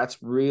milliliter. That's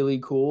really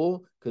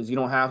cool because you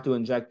don't have to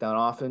inject that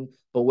often.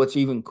 But what's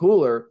even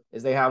cooler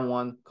is they have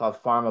one called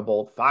Pharma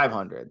Bold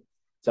 500.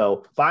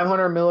 So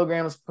 500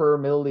 milligrams per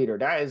milliliter.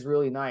 That is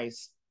really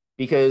nice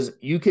because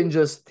you can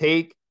just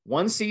take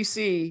 1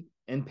 cc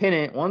and pin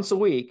it once a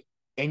week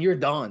and you're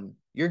done.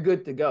 You're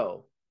good to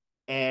go.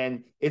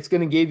 And it's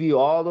going to give you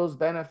all those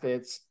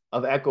benefits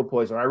of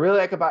equipoise. What I really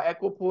like about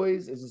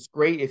equipoise is it's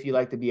great if you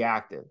like to be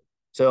active.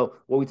 So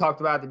what we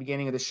talked about at the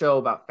beginning of the show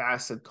about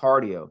fasted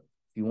cardio.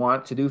 If you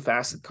want to do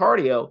fasted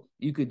cardio,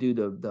 you could do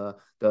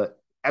the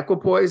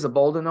equipoise, the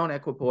boldenone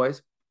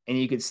equipoise, and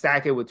you could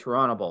stack it with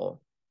Turinabol.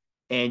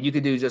 And you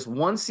could do just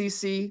 1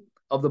 cc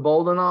of the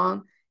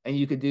boldenone, and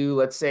you could do,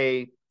 let's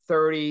say,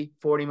 30,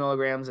 40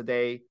 milligrams a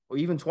day, or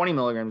even 20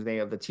 milligrams a day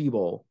of the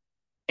T-bol.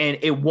 And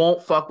it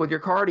won't fuck with your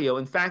cardio.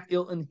 In fact,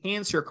 it'll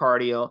enhance your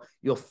cardio.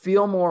 You'll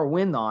feel more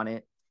wind on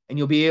it, and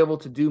you'll be able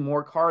to do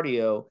more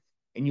cardio,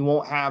 and you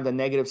won't have the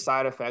negative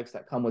side effects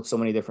that come with so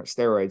many different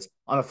steroids.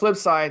 On the flip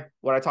side,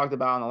 what I talked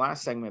about in the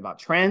last segment about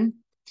Tren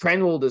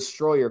will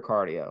destroy your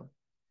cardio.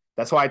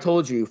 That's why I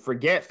told you,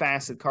 forget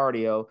fasted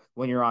cardio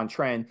when you're on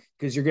Tren,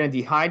 because you're going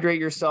to dehydrate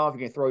yourself.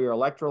 You're going to throw your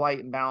electrolyte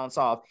imbalance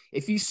off.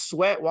 If you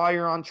sweat while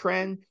you're on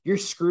Tren, you're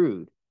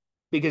screwed,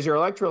 because your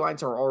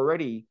electrolytes are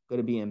already going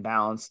to be in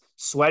balance.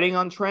 Sweating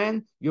on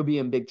Tren, you'll be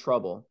in big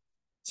trouble.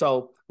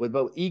 So with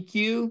both EQ,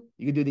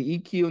 you can do the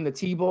EQ and the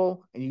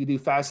T-bol, and you can do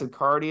fasted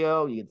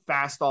cardio. You can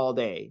fast all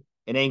day.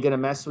 It ain't going to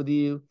mess with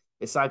you.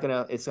 It's not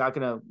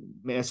gonna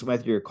mess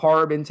with your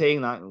carb intake,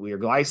 not with your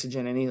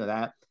glycogen, any of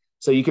that.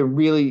 So you can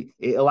really,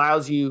 it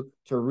allows you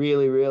to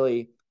really,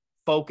 really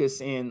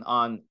focus in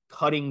on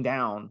cutting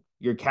down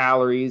your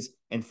calories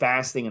and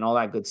fasting and all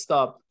that good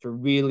stuff to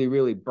really,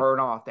 really burn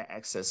off the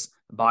excess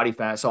body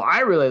fat. So I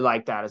really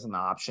like that as an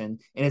option,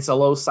 and it's a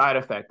low side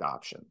effect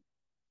option.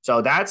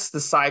 So that's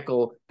the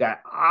cycle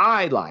that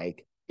I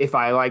like if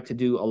I like to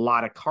do a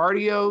lot of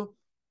cardio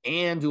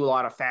and do a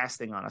lot of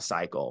fasting on a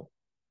cycle.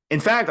 In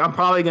fact, I'm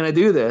probably going to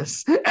do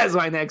this as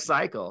my next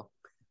cycle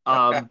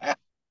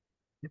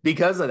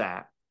because of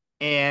that.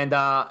 And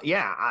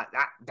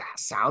that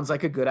sounds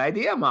like a good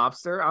idea,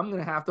 Mobster. I'm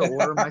going to have to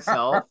order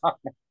myself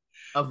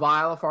a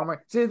vial of Pharma.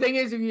 See, the thing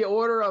is, if you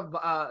order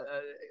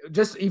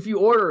if you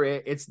order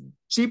it, it's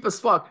cheap as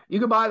fuck. You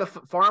can buy the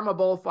Pharma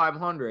Bowl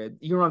 500.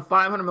 You can run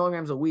 500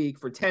 milligrams a week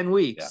for 10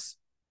 weeks.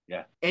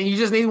 Yeah. And you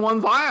just need one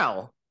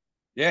vial.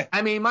 Yeah.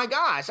 I mean, my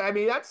gosh. I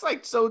mean, that's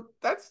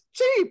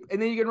cheap.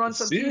 And then you can run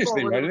some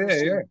Seriously, right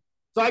there. Yeah.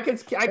 So I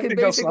could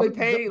basically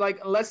pay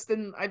like less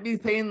than, I'd be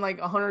paying like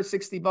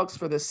 $160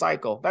 for this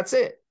cycle. That's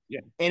it.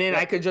 Yeah. And then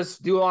I could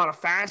just do a lot of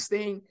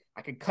fasting.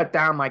 I could cut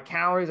down my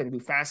calories. I could do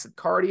fasted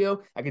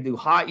cardio. I could do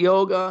hot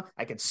yoga.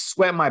 I could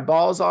sweat my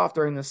balls off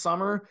during the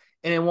summer,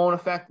 and it won't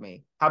affect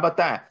me. How about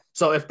that?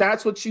 So if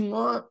that's what you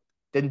want,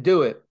 then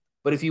do it.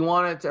 But if you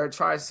wanted to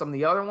try some of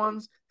the other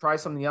ones, try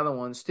some of the other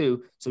ones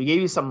too. So we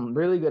gave you some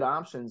really good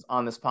options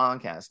on this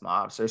podcast,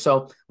 Mobster.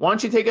 So why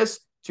don't you take us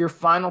to your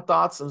final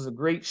thoughts? It was a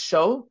great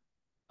show.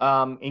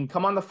 And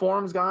come on the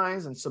forums,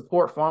 guys, and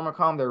support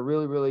Pharmacom. They're a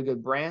really, really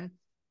good brand.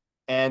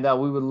 And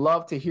we would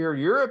love to hear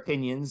your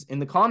opinions in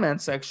the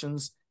comment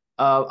sections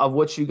of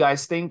what you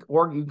guys think,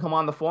 or you can come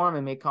on the forum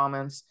and make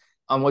comments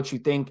on what you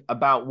think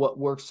about what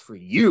works for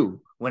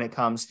you when it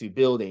comes to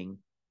building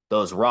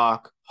those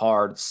rock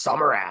hard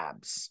summer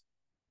abs.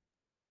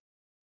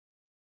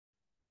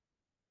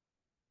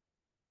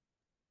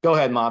 Go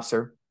ahead,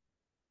 Mobster.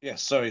 Yeah,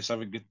 sorry,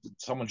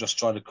 someone just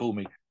tried to call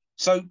me.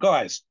 So,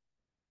 guys,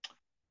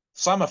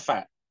 summer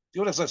fat.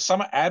 You want to say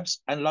summer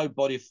abs and low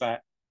body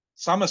fat.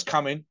 Summer's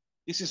coming.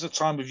 This is a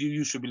time of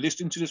you should be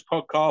listening to this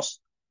podcast.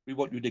 We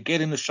want you to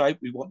get into shape.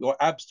 We want your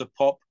abs to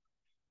pop.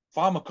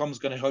 Pharmacom's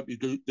going to help you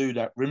do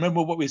that.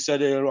 Remember what we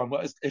said earlier on.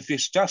 If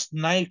it's just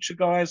nature,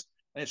 guys,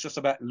 and it's just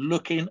about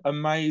looking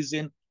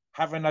amazing,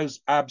 having those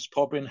abs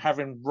popping,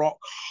 having rock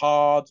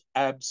hard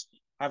abs,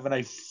 having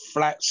a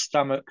flat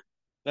stomach,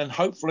 then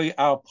hopefully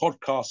our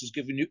podcast has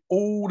given you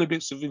all the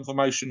bits of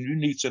information you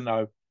need to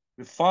know.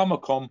 With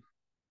Pharmacom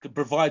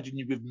providing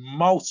you with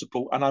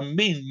multiple, and I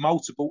mean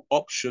multiple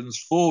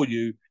options for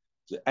you,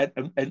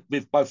 and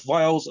with both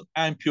vials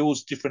and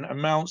ampules, different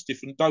amounts,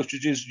 different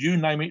dosages, you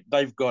name it,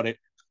 they've got it.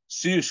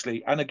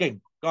 Seriously. And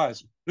again,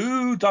 guys,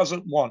 who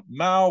doesn't want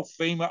male,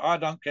 female? I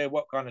don't care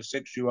what kind of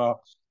sex you are.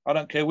 I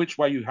don't care which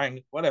way you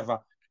hang, whatever.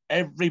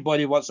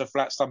 Everybody wants a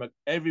flat stomach.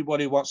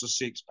 Everybody wants a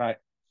six pack.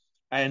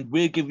 And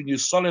we're giving you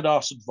solid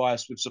ass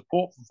advice with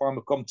support from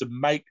Pharmacom to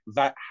make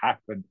that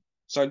happen.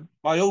 So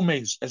by all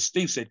means, as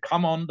Steve said,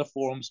 come on the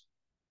forums,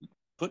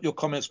 put your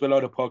comments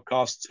below the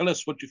podcast. Tell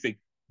us what you think.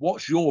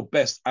 What's your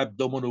best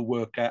abdominal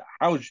workout?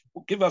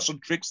 Give us some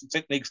tricks and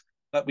techniques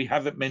that we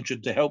haven't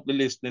mentioned to help the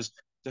listeners,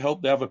 to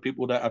help the other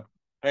people that are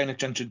paying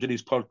attention to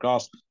these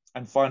podcasts,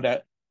 and find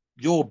out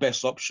your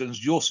best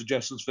options, your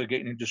suggestions for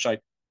getting into shape.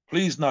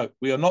 Please note,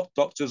 we are not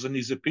doctors, and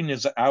these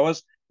opinions are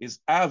ours. It's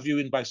our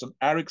viewing based on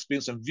our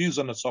experience and views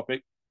on the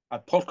topic.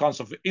 Our podcasts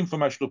are for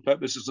informational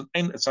purposes and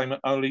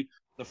entertainment only.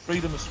 The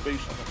freedom of speech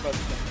and the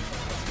first